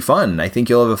are pretty fun. I think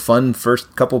you'll have a fun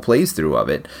first couple plays through of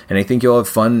it, and I think you'll have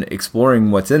fun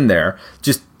exploring what's in there.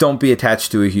 Just don't be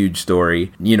attached to a huge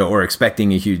story, or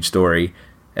expecting a huge story,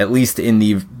 at least in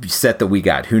the set that we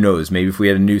got. Who knows? Maybe if we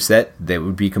had a new set, that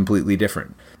would be completely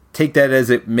different. take that as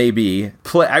it may be.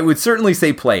 I would certainly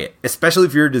say play it, especially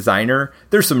if you're a designer.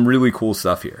 There's some really cool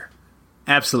stuff here.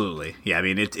 Absolutely. Yeah, I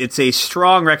mean, it's a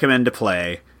strong recommend to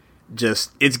play.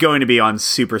 Just, it's going to be on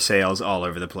super sales all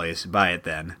over the place. Buy it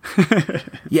then.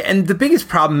 Yeah, and the biggest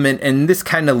problem, and this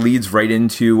kind of leads right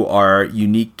into our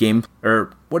unique game,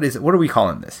 or what is it? What are we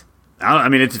calling this? I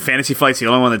mean, it's Fantasy Flight's the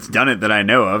only one that's done it that I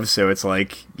know of, so it's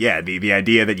like, yeah, the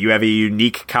idea that you have a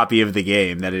unique copy of the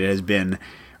game, that it has been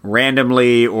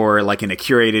randomly or like in a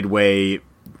curated way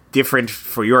different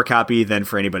for your copy than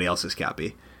for anybody else's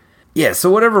copy. Yeah,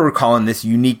 so whatever we're calling this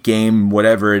unique game,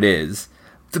 whatever it is,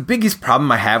 the biggest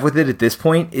problem I have with it at this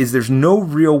point is there's no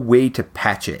real way to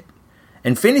patch it.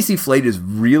 And Fantasy Flight is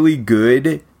really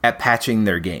good at patching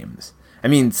their games. I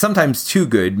mean, sometimes too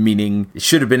good, meaning it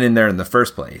should have been in there in the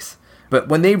first place. But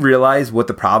when they realize what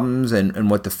the problems and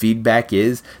what the feedback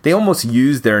is, they almost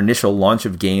use their initial launch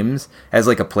of games as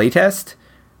like a playtest.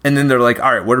 And then they're like,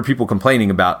 all right, what are people complaining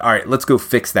about? All right, let's go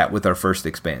fix that with our first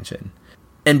expansion.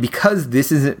 And because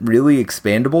this isn't really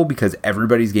expandable, because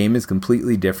everybody's game is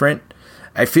completely different,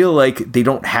 I feel like they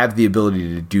don't have the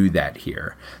ability to do that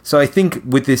here. So I think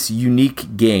with this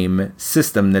unique game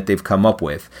system that they've come up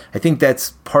with, I think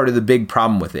that's part of the big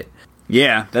problem with it.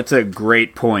 Yeah, that's a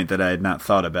great point that I had not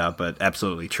thought about, but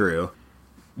absolutely true.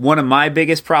 One of my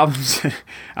biggest problems, I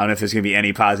don't know if there's going to be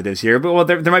any positives here, but well,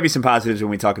 there might be some positives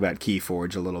when we talk about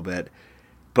Keyforge a little bit.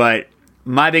 But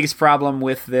my biggest problem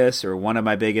with this, or one of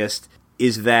my biggest,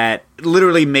 is that it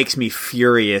literally makes me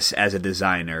furious as a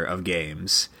designer of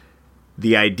games.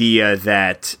 The idea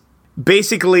that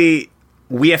basically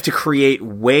we have to create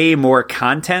way more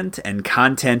content and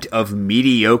content of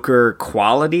mediocre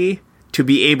quality to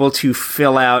be able to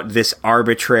fill out this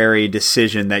arbitrary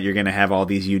decision that you're going to have all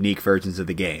these unique versions of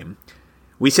the game.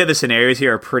 We said the scenarios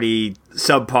here are pretty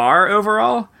subpar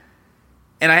overall,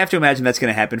 and I have to imagine that's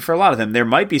going to happen for a lot of them. There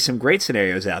might be some great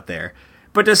scenarios out there,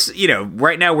 but just,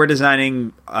 right now we're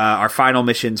designing our final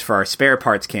missions for our spare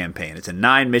parts campaign. It's a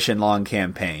 9-mission long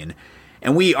campaign.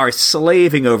 And we are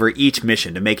slaving over each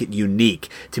mission to make it unique,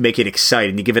 to make it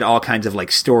exciting, to give it all kinds of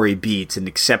like story beats and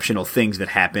exceptional things that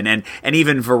happen, and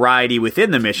even variety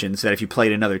within the missions that if you play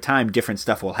it another time, different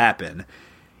stuff will happen.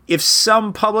 If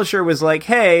some publisher was like,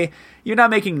 hey, you're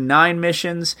not making 9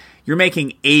 missions, you're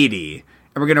making 80,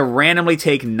 and we're going to randomly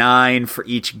take 9 for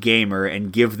each gamer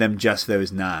and give them just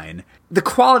those 9, the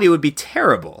quality would be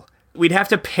terrible. We'd have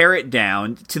to pare it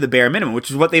down to the bare minimum,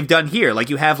 which is what they've done here. Like,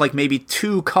 you have, like, maybe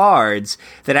 2 cards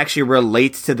that actually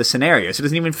relate to the scenario. So it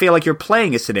doesn't even feel like you're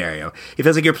playing a scenario. It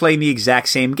feels like you're playing the exact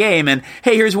same game. And,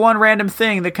 hey, here's one random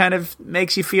thing that kind of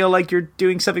makes you feel like you're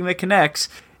doing something that connects.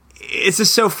 It's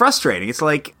just so frustrating. It's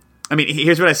like, I mean,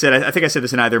 here's what I said. I think I said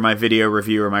this in either my video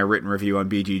review or my written review on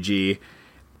BGG.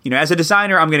 As a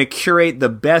designer, I'm going to curate the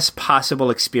best possible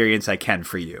experience I can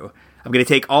for you. I'm going to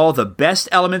take all the best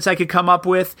elements I could come up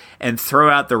with and throw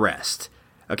out the rest.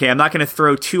 Okay, I'm not going to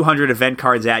throw 200 event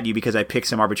cards at you because I picked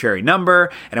some arbitrary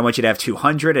number and I want you to have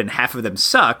 200 and half of them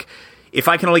suck. If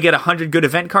I can only get 100 good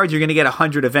event cards, you're going to get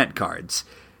 100 event cards.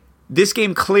 This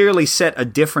game clearly set a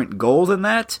different goal than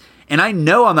that, and I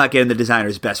know I'm not getting the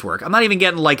designer's best work. I'm not even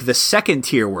getting, like, the second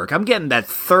tier work. I'm getting that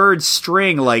third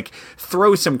string, like,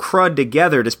 throw some crud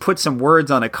together, just put some words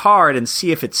on a card and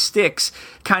see if it sticks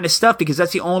kind of stuff, because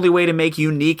that's the only way to make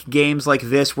unique games like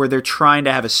this where they're trying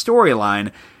to have a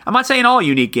storyline. I'm not saying all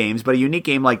unique games, but a unique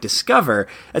game like Discover,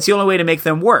 that's the only way to make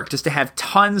them work, just to have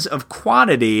tons of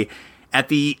quantity at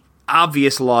the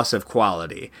obvious loss of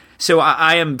quality. So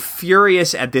I am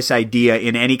furious at this idea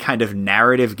in any kind of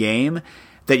narrative game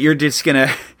that you're just going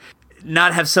to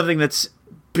not have something that's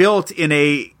built in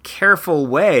a careful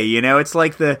way. It's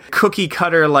like the cookie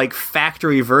cutter, like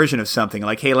factory version of something.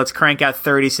 Like, hey, let's crank out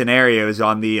 30 scenarios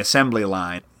on the assembly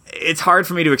line. It's hard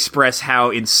for me to express how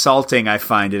insulting I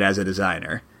find it as a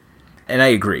designer. And I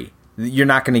agree. You're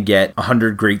not going to get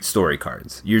 100 great story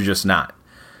cards. You're just not.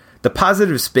 The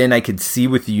positive spin I could see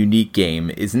with the unique game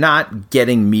is not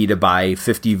getting me to buy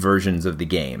 50 versions of the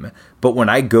game, but when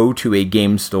I go to a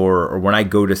game store or when I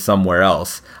go to somewhere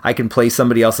else, I can play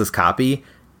somebody else's copy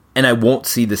and I won't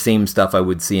see the same stuff I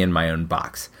would see in my own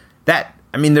box.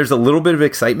 There's a little bit of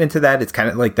excitement to that. It's kind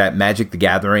of like that Magic the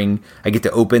Gathering. I get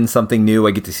to open something new.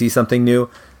 I get to see something new.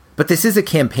 But this is a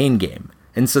campaign game.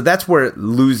 And so that's where it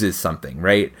loses something,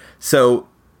 right? So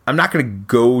I'm not going to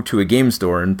go to a game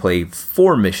store and play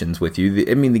 4 missions with you.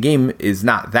 The game is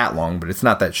not that long, but it's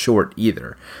not that short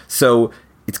either. So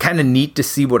it's kind of neat to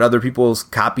see what other people's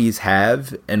copies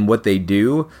have and what they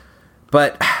do.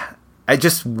 But I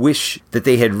just wish that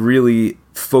they had really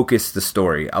focused the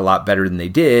story a lot better than they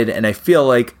did, and I feel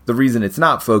like the reason it's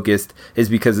not focused is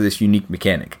because of this unique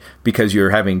mechanic, because you're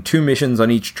having 2 missions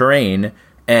on each terrain,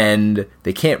 and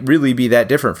they can't really be that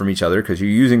different from each other because you're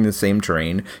using the same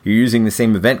terrain, you're using the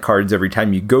same event cards every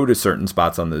time you go to certain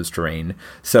spots on those terrain,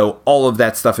 so all of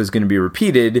that stuff is going to be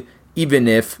repeated, even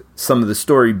if some of the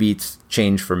story beats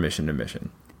change from mission to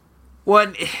mission.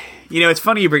 Well, it's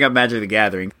funny you bring up Magic the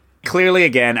Gathering. Clearly,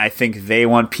 again, I think they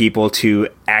want people to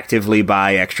actively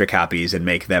buy extra copies and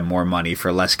make them more money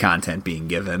for less content being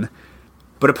given.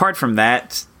 But apart from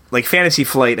that, like, Fantasy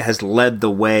Flight has led the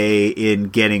way in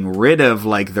getting rid of,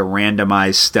 like, the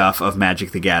randomized stuff of Magic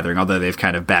the Gathering, although they've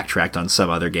kind of backtracked on some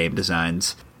other game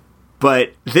designs.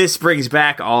 But this brings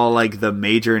back all, like, the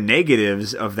major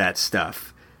negatives of that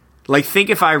stuff. Like,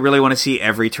 think if I really want to see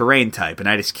every terrain type, and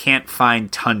I just can't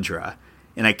find Tundra,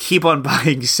 and I keep on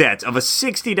buying sets of a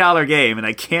 $60 game, and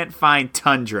I can't find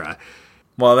Tundra.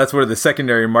 Well, that's where the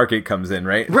secondary market comes in,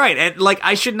 right? Right, and, like,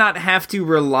 I should not have to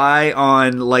rely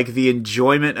on, like, the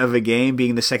enjoyment of a game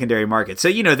being the secondary market. So,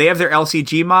 they have their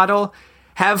LCG model.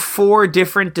 Have 4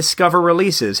 different Discover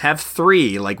releases. Have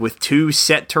 3, like, with 2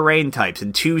 set terrain types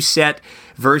and 2 set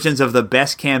versions of the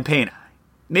best campaign.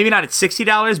 Maybe not at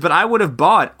 $60, but I would have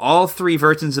bought all 3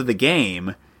 versions of the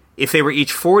game if they were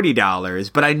each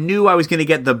 $40, but I knew I was going to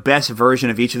get the best version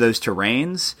of each of those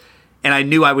terrains, and I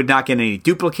knew I would not get any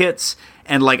duplicates,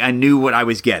 and, like, I knew what I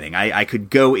was getting. I could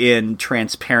go in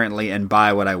transparently and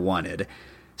buy what I wanted.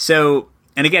 So,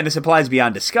 and again, this applies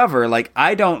beyond Discover. Like,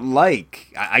 I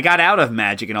got out of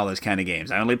Magic and all those kind of games.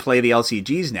 I only play the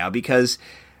LCGs now because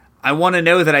I want to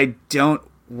know that I don't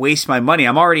waste my money.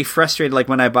 I'm already frustrated, like,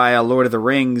 when I buy a Lord of the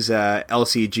Rings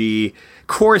LCG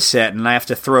core set and I have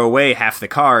to throw away half the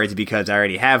cards because I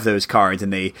already have those cards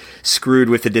and they screwed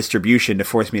with the distribution to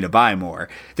force me to buy more.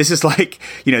 This is like,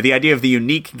 the idea of the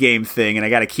unique game thing, and I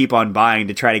got to keep on buying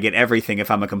to try to get everything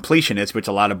if I'm a completionist, which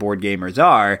a lot of board gamers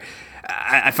are.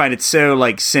 I find it so,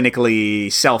 like, cynically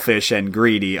selfish and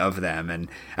greedy of them, and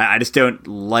I just don't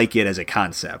like it as a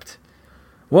concept.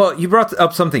 Well, you brought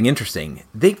up something interesting.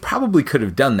 They probably could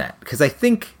have done that, because I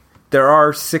think there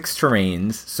are 6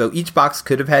 terrains, so each box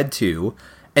could have had 2,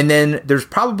 and then there's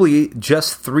probably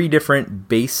just 3 different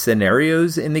base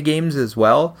scenarios in the games as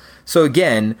well. So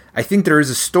again, I think there is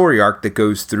a story arc that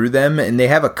goes through them, and they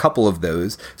have a couple of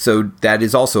those, so that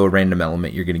is also a random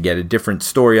element. You're going to get a different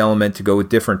story element to go with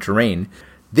different terrain.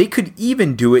 They could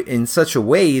even do it in such a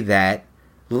way that,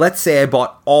 let's say I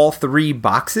bought all 3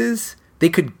 boxes, they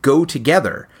could go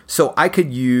together. So I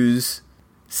could use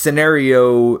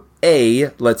scenario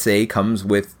A, let's say, comes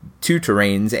with 2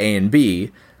 terrains, A and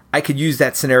B. I could use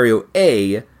that scenario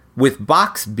A with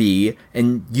box B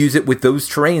and use it with those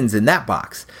terrains in that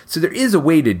box. So there is a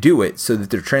way to do it so that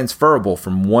they're transferable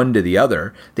from one to the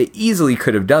other. They easily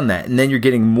could have done that, and then you're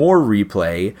getting more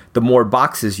replay the more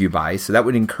boxes you buy, so that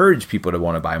would encourage people to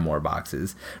want to buy more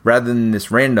boxes rather than this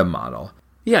random model.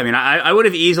 Yeah, I mean, I would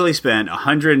have easily spent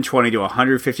 $120 to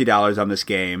 $150 on this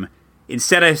game.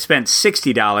 Instead, I spent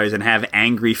 $60 and have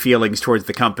angry feelings towards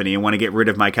the company and want to get rid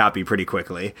of my copy pretty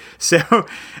quickly. So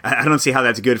I don't see how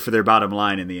that's good for their bottom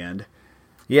line in the end.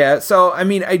 Yeah, so, I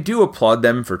mean, I do applaud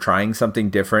them for trying something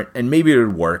different, and maybe it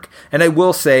would work. And I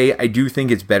will say, I do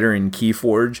think it's better in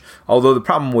Keyforge, although the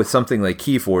problem with something like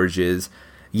Keyforge is,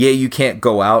 yeah, you can't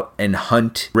go out and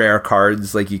hunt rare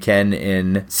cards like you can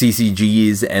in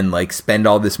CCGs and, like, spend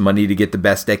all this money to get the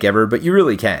best deck ever, but you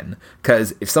really can.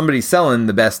 Because if somebody's selling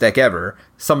the best deck ever,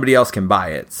 somebody else can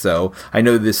buy it. So I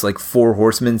know this, like, 4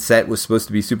 Horsemen set was supposed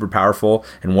to be super powerful,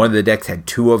 and one of the decks had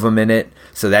 2 of them in it,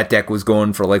 so that deck was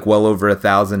going for, like, well over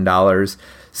 $1,000.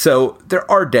 So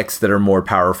there are decks that are more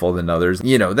powerful than others.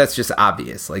 You know, that's just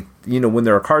obvious. Like, you know, when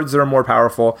there are cards that are more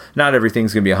powerful, not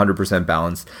everything's going to be 100%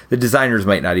 balanced. The designers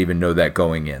might not even know that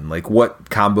going in. Like, what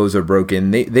combos are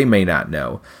broken, they may not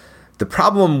know. The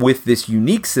problem with this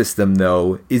unique system,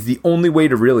 though, is the only way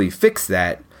to really fix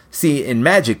that. See, in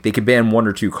Magic, they could ban 1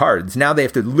 or 2 cards. Now they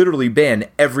have to literally ban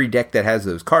every deck that has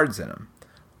those cards in them.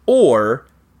 Or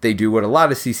they do what a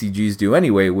lot of CCGs do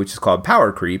anyway, which is called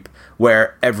power creep,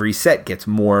 where every set gets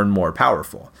more and more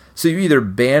powerful. So you either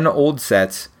ban old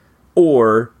sets,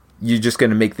 or you're just going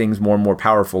to make things more and more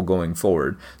powerful going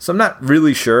forward. So I'm not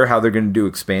really sure how they're going to do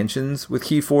expansions with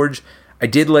Keyforge. I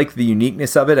did like the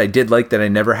uniqueness of it. I did like that I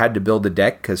never had to build a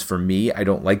deck, because for me, I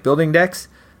don't like building decks.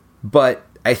 But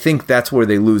I think that's where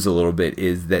they lose a little bit,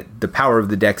 is that the power of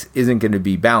the decks isn't going to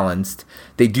be balanced.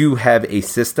 They do have a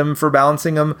system for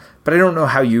balancing them, but I don't know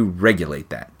how you regulate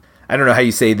that. I don't know how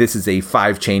you say this is a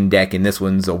 5-chain deck and this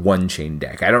one's a 1-chain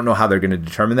deck. I don't know how they're going to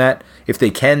determine that. If they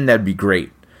can, that'd be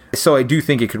great. So I do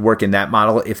think it could work in that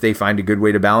model if they find a good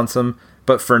way to balance them.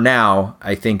 But for now,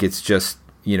 I think it's just,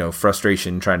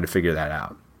 frustration trying to figure that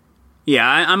out. Yeah,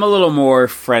 I'm a little more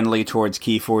friendly towards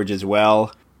Keyforge as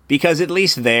well, because at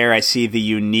least there I see the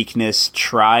uniqueness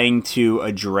trying to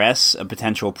address a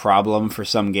potential problem for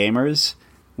some gamers,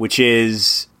 which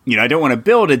is, I don't want to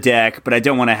build a deck, but I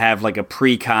don't want to have like a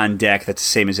pre-con deck that's the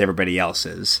same as everybody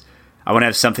else's. I want to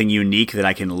have something unique that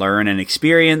I can learn and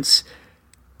experience,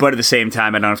 but at the same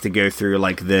time, I don't have to go through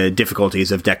like the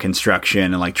difficulties of deck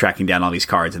construction and like tracking down all these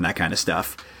cards and that kind of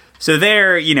stuff. So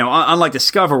there, unlike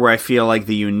Discover, where I feel like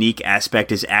the unique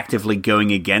aspect is actively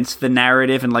going against the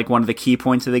narrative and like one of the key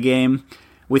points of the game,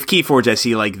 with Keyforge, I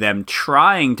see like them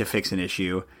trying to fix an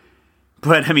issue.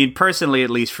 But I mean, personally, at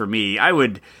least for me, I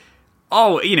would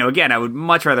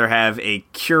much rather have a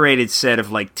curated set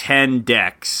of like 10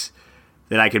 decks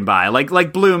that I can buy,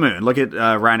 like Blue Moon. Look at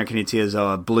Reiner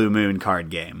Knizia's Blue Moon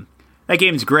card game. That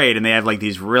game's great, and they have like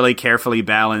these really carefully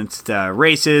balanced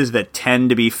races that tend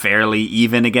to be fairly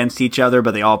even against each other,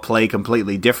 but they all play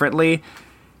completely differently.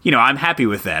 I'm happy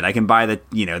with that. I can buy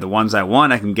the ones I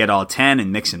want. I can get all 10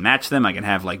 and mix and match them. I can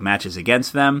have like matches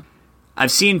against them.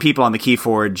 I've seen people on the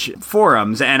Keyforge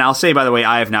forums, and I'll say, by the way,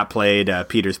 I have not played.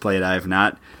 Peter's played, I have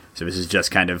not. So this is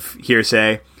just kind of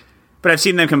hearsay. But I've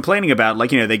seen them complaining about,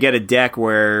 they get a deck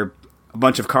where a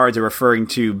bunch of cards are referring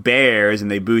to bears, and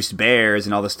they boost bears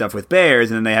and all this stuff with bears,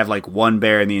 and then they have, one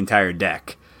bear in the entire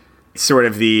deck. It's sort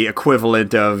of the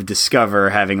equivalent of Discover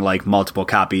having, multiple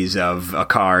copies of a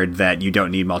card that you don't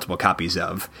need multiple copies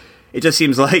of. It just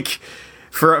seems like,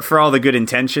 for all the good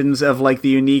intentions of, the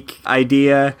unique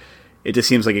idea, it just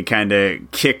seems like it kind of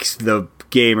kicks the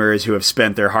gamers who have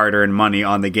spent their hard-earned money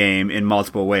on the game in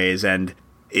multiple ways, and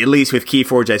at least with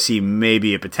Keyforge, I see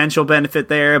maybe a potential benefit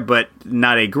there, but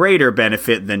not a greater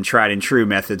benefit than tried-and-true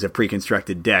methods of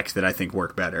pre-constructed decks that I think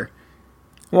work better.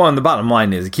 Well, and the bottom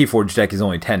line is a Keyforge deck is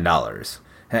only $10.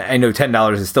 I know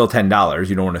 $10 is still $10.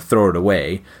 You don't want to throw it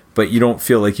away, but you don't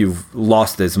feel like you've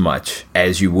lost as much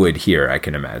as you would here, I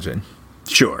can imagine.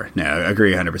 Sure. No, I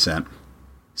agree 100%.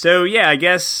 So, yeah, I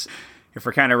guess if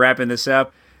we're kind of wrapping this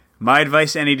up, my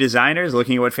advice to any designers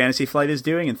looking at what Fantasy Flight is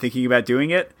doing and thinking about doing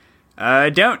it,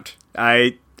 don't.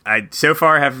 I so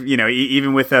far have,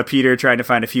 even with Peter trying to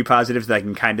find a few positives that I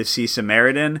can kind of see some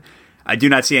merit in, I do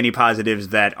not see any positives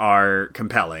that are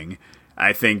compelling.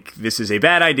 I think this is a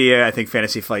bad idea. I think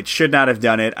Fantasy Flight should not have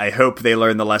done it. I hope they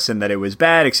learned the lesson that it was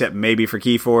bad, except maybe for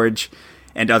Keyforge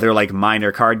and other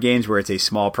minor card games where it's a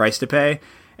small price to pay.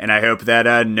 And I hope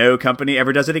that no company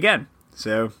ever does it again.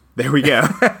 So there we go.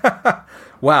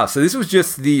 Wow, so this was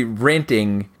just the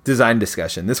ranting design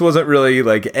discussion. This wasn't really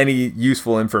any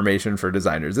useful information for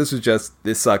designers. This was just,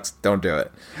 this sucks, don't do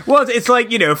it. Well, it's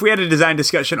if we had a design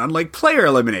discussion on player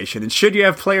elimination, and should you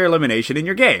have player elimination in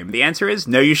your game? The answer is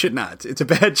no, you should not. It's a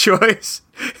bad choice.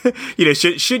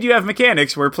 Should you have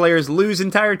mechanics where players lose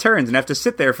entire turns and have to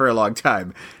sit there for a long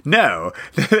time? No.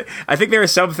 I think there are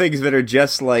some things that are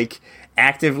just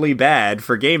actively bad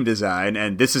for game design,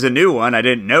 and this is a new one. I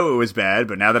didn't know it was bad,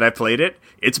 but now that I've played it,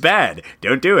 it's bad.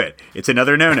 Don't do it. It's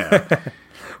another no-no.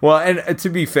 Well, and to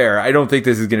be fair, I don't think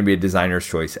this is going to be a designer's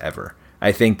choice ever.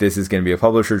 I think this is going to be a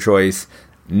publisher choice.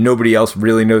 Nobody else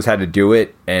really knows how to do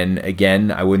it, and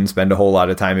again, I wouldn't spend a whole lot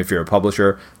of time if you're a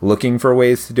publisher looking for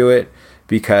ways to do it,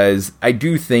 because I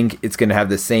do think it's going to have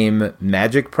the same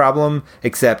Magic problem,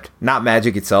 except not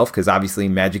Magic itself, because obviously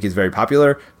Magic is very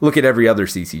popular. Look at every other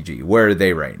CCG. Where are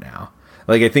they right now?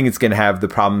 I think it's going to have the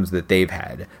problems that they've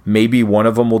had. Maybe one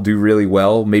of them will do really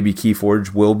well. Maybe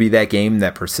Keyforge will be that game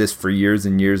that persists for years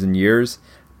and years and years.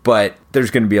 But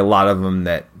there's going to be a lot of them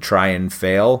that try and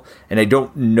fail. And I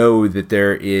don't know that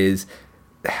there's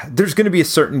going to be a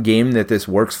certain game that this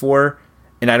works for.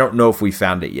 And I don't know if we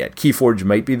found it yet. Keyforge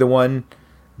might be the one.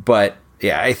 But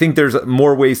yeah, I think there's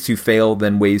more ways to fail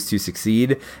than ways to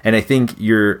succeed. And I think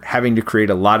you're having to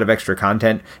create a lot of extra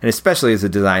content. And especially as a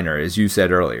designer, as you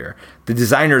said earlier, the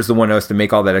designer is the one who has to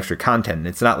make all that extra content. And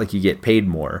it's not like you get paid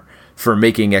more for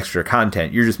making extra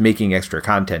content. You're just making extra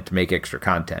content to make extra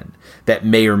content that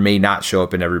may or may not show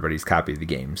up in everybody's copy of the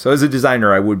game. So as a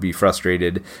designer, I would be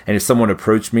frustrated. And if someone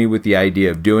approached me with the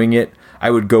idea of doing it, I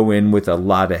would go in with a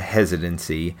lot of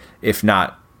hesitancy, if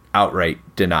not outright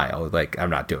denial. I'm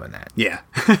not doing that. Yeah.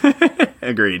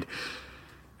 Agreed.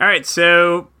 All right,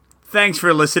 so thanks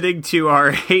for listening to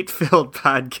our hate-filled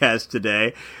podcast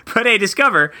today. But hey,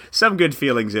 discover some good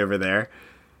feelings over there.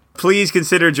 Please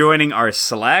consider joining our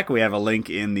Slack. We have a link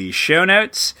in the show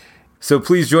notes. So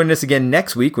please join us again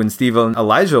next week when Steve and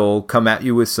Elijah will come at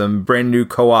you with some brand new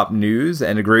co-op news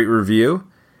and a great review.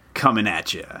 Coming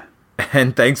at you.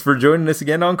 And thanks for joining us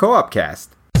again on Co-op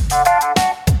Cast.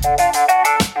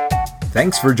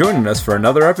 Thanks for joining us for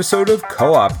another episode of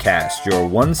Co-op Cast, your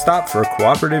one-stop for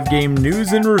cooperative game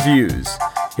news and reviews.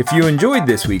 If you enjoyed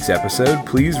this week's episode,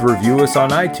 please review us on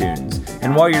iTunes.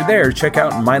 And while you're there, check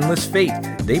out Mindless Faith.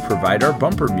 They provide our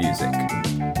bumper music.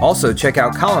 Also, check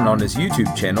out Colin on his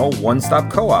YouTube channel, One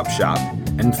Stop Co-op Shop,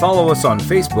 and follow us on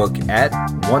Facebook at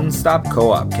One Stop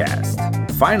Co-op Cast.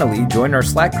 Finally, join our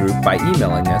Slack group by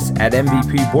emailing us at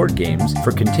MVP Board Games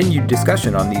for continued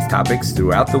discussion on these topics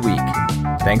throughout the week.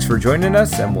 Thanks for joining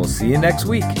us, and we'll see you next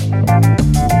week.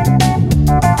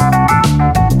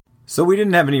 So we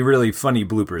didn't have any really funny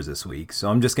bloopers this week, so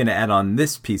I'm just going to add on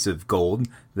this piece of gold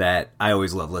that I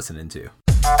always love listening to.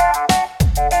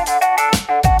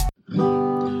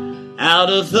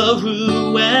 Out of the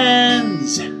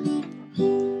ruins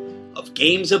of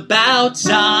games about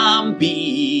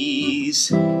zombies,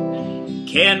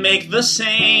 can't make the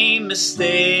same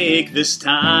mistake this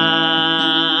time.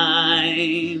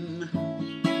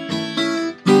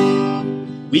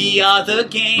 We are the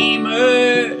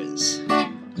gamers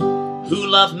who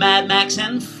love Mad Max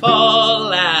and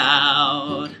Fallout.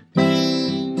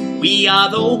 We are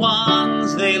the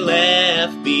ones they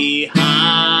left behind.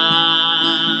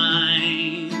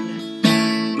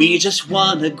 We just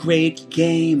want a great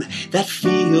game that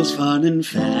feels fun and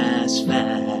fast.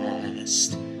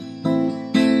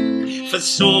 For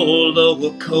solo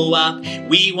or co-op,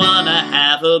 we wanna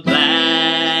have a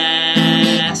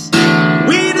blast.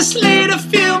 We just need a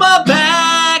few more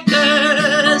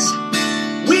backers.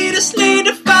 We just need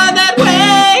to find that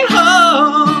way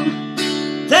home.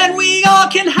 Then we all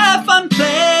can have fun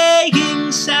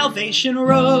playing Salvation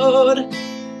Road.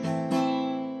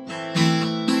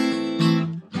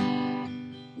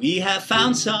 We have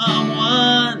found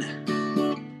someone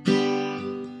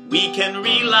we can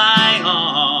rely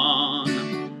on.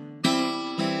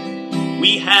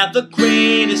 We have the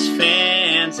greatest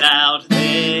fans out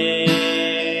there.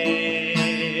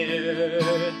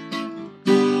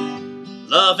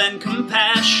 Love and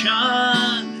compassion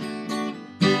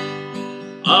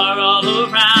are all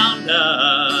around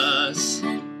us.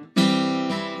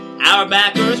 Our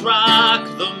backers rock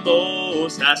the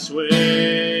most, I swear.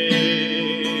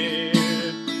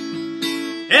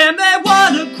 And they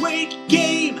want a great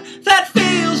game that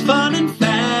feels fun and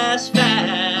fast.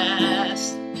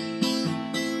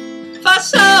 For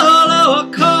solo or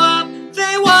co-op,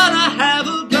 they wanna have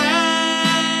a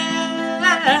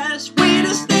blast. We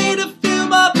just need a few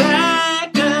more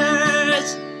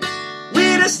backers.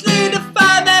 We just need to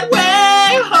find that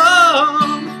way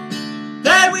home.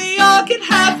 Then we all can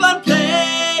have fun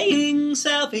playing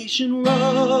Salvation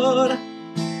Road.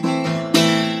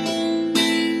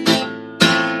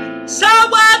 So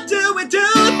what do we do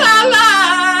with our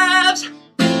lives?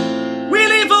 We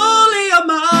leave only a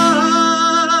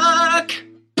mark.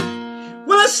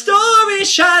 Will a story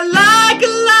shine like a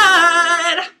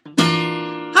light?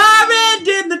 Or end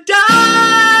in the dark?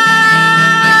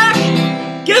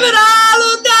 Give it all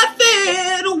or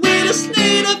nothing. We just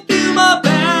need a few more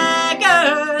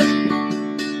backers.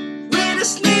 We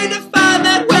just need to find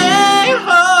that way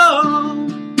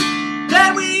home.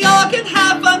 Then we all can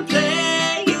have fun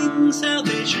playing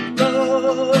Salvation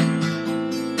Road.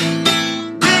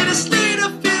 We just need a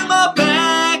few more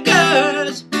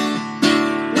backers.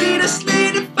 We just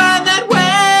need to find that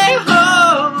way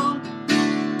home.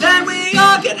 Then we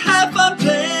all can have fun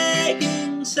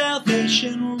playing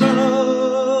Salvation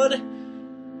Road.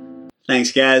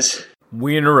 Thanks, guys.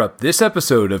 We interrupt this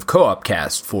episode of Co-op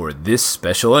Cast for this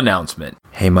special announcement.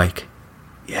 Hey, Mike.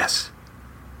 Yes.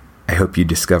 I hope you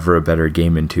discover a better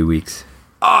game in 2 weeks.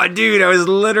 Oh, dude, I was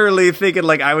literally thinking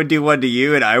like I would do one to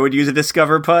you and I would use a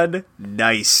Discover pun.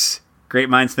 Nice. Great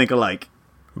minds think alike.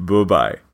 Bye-bye.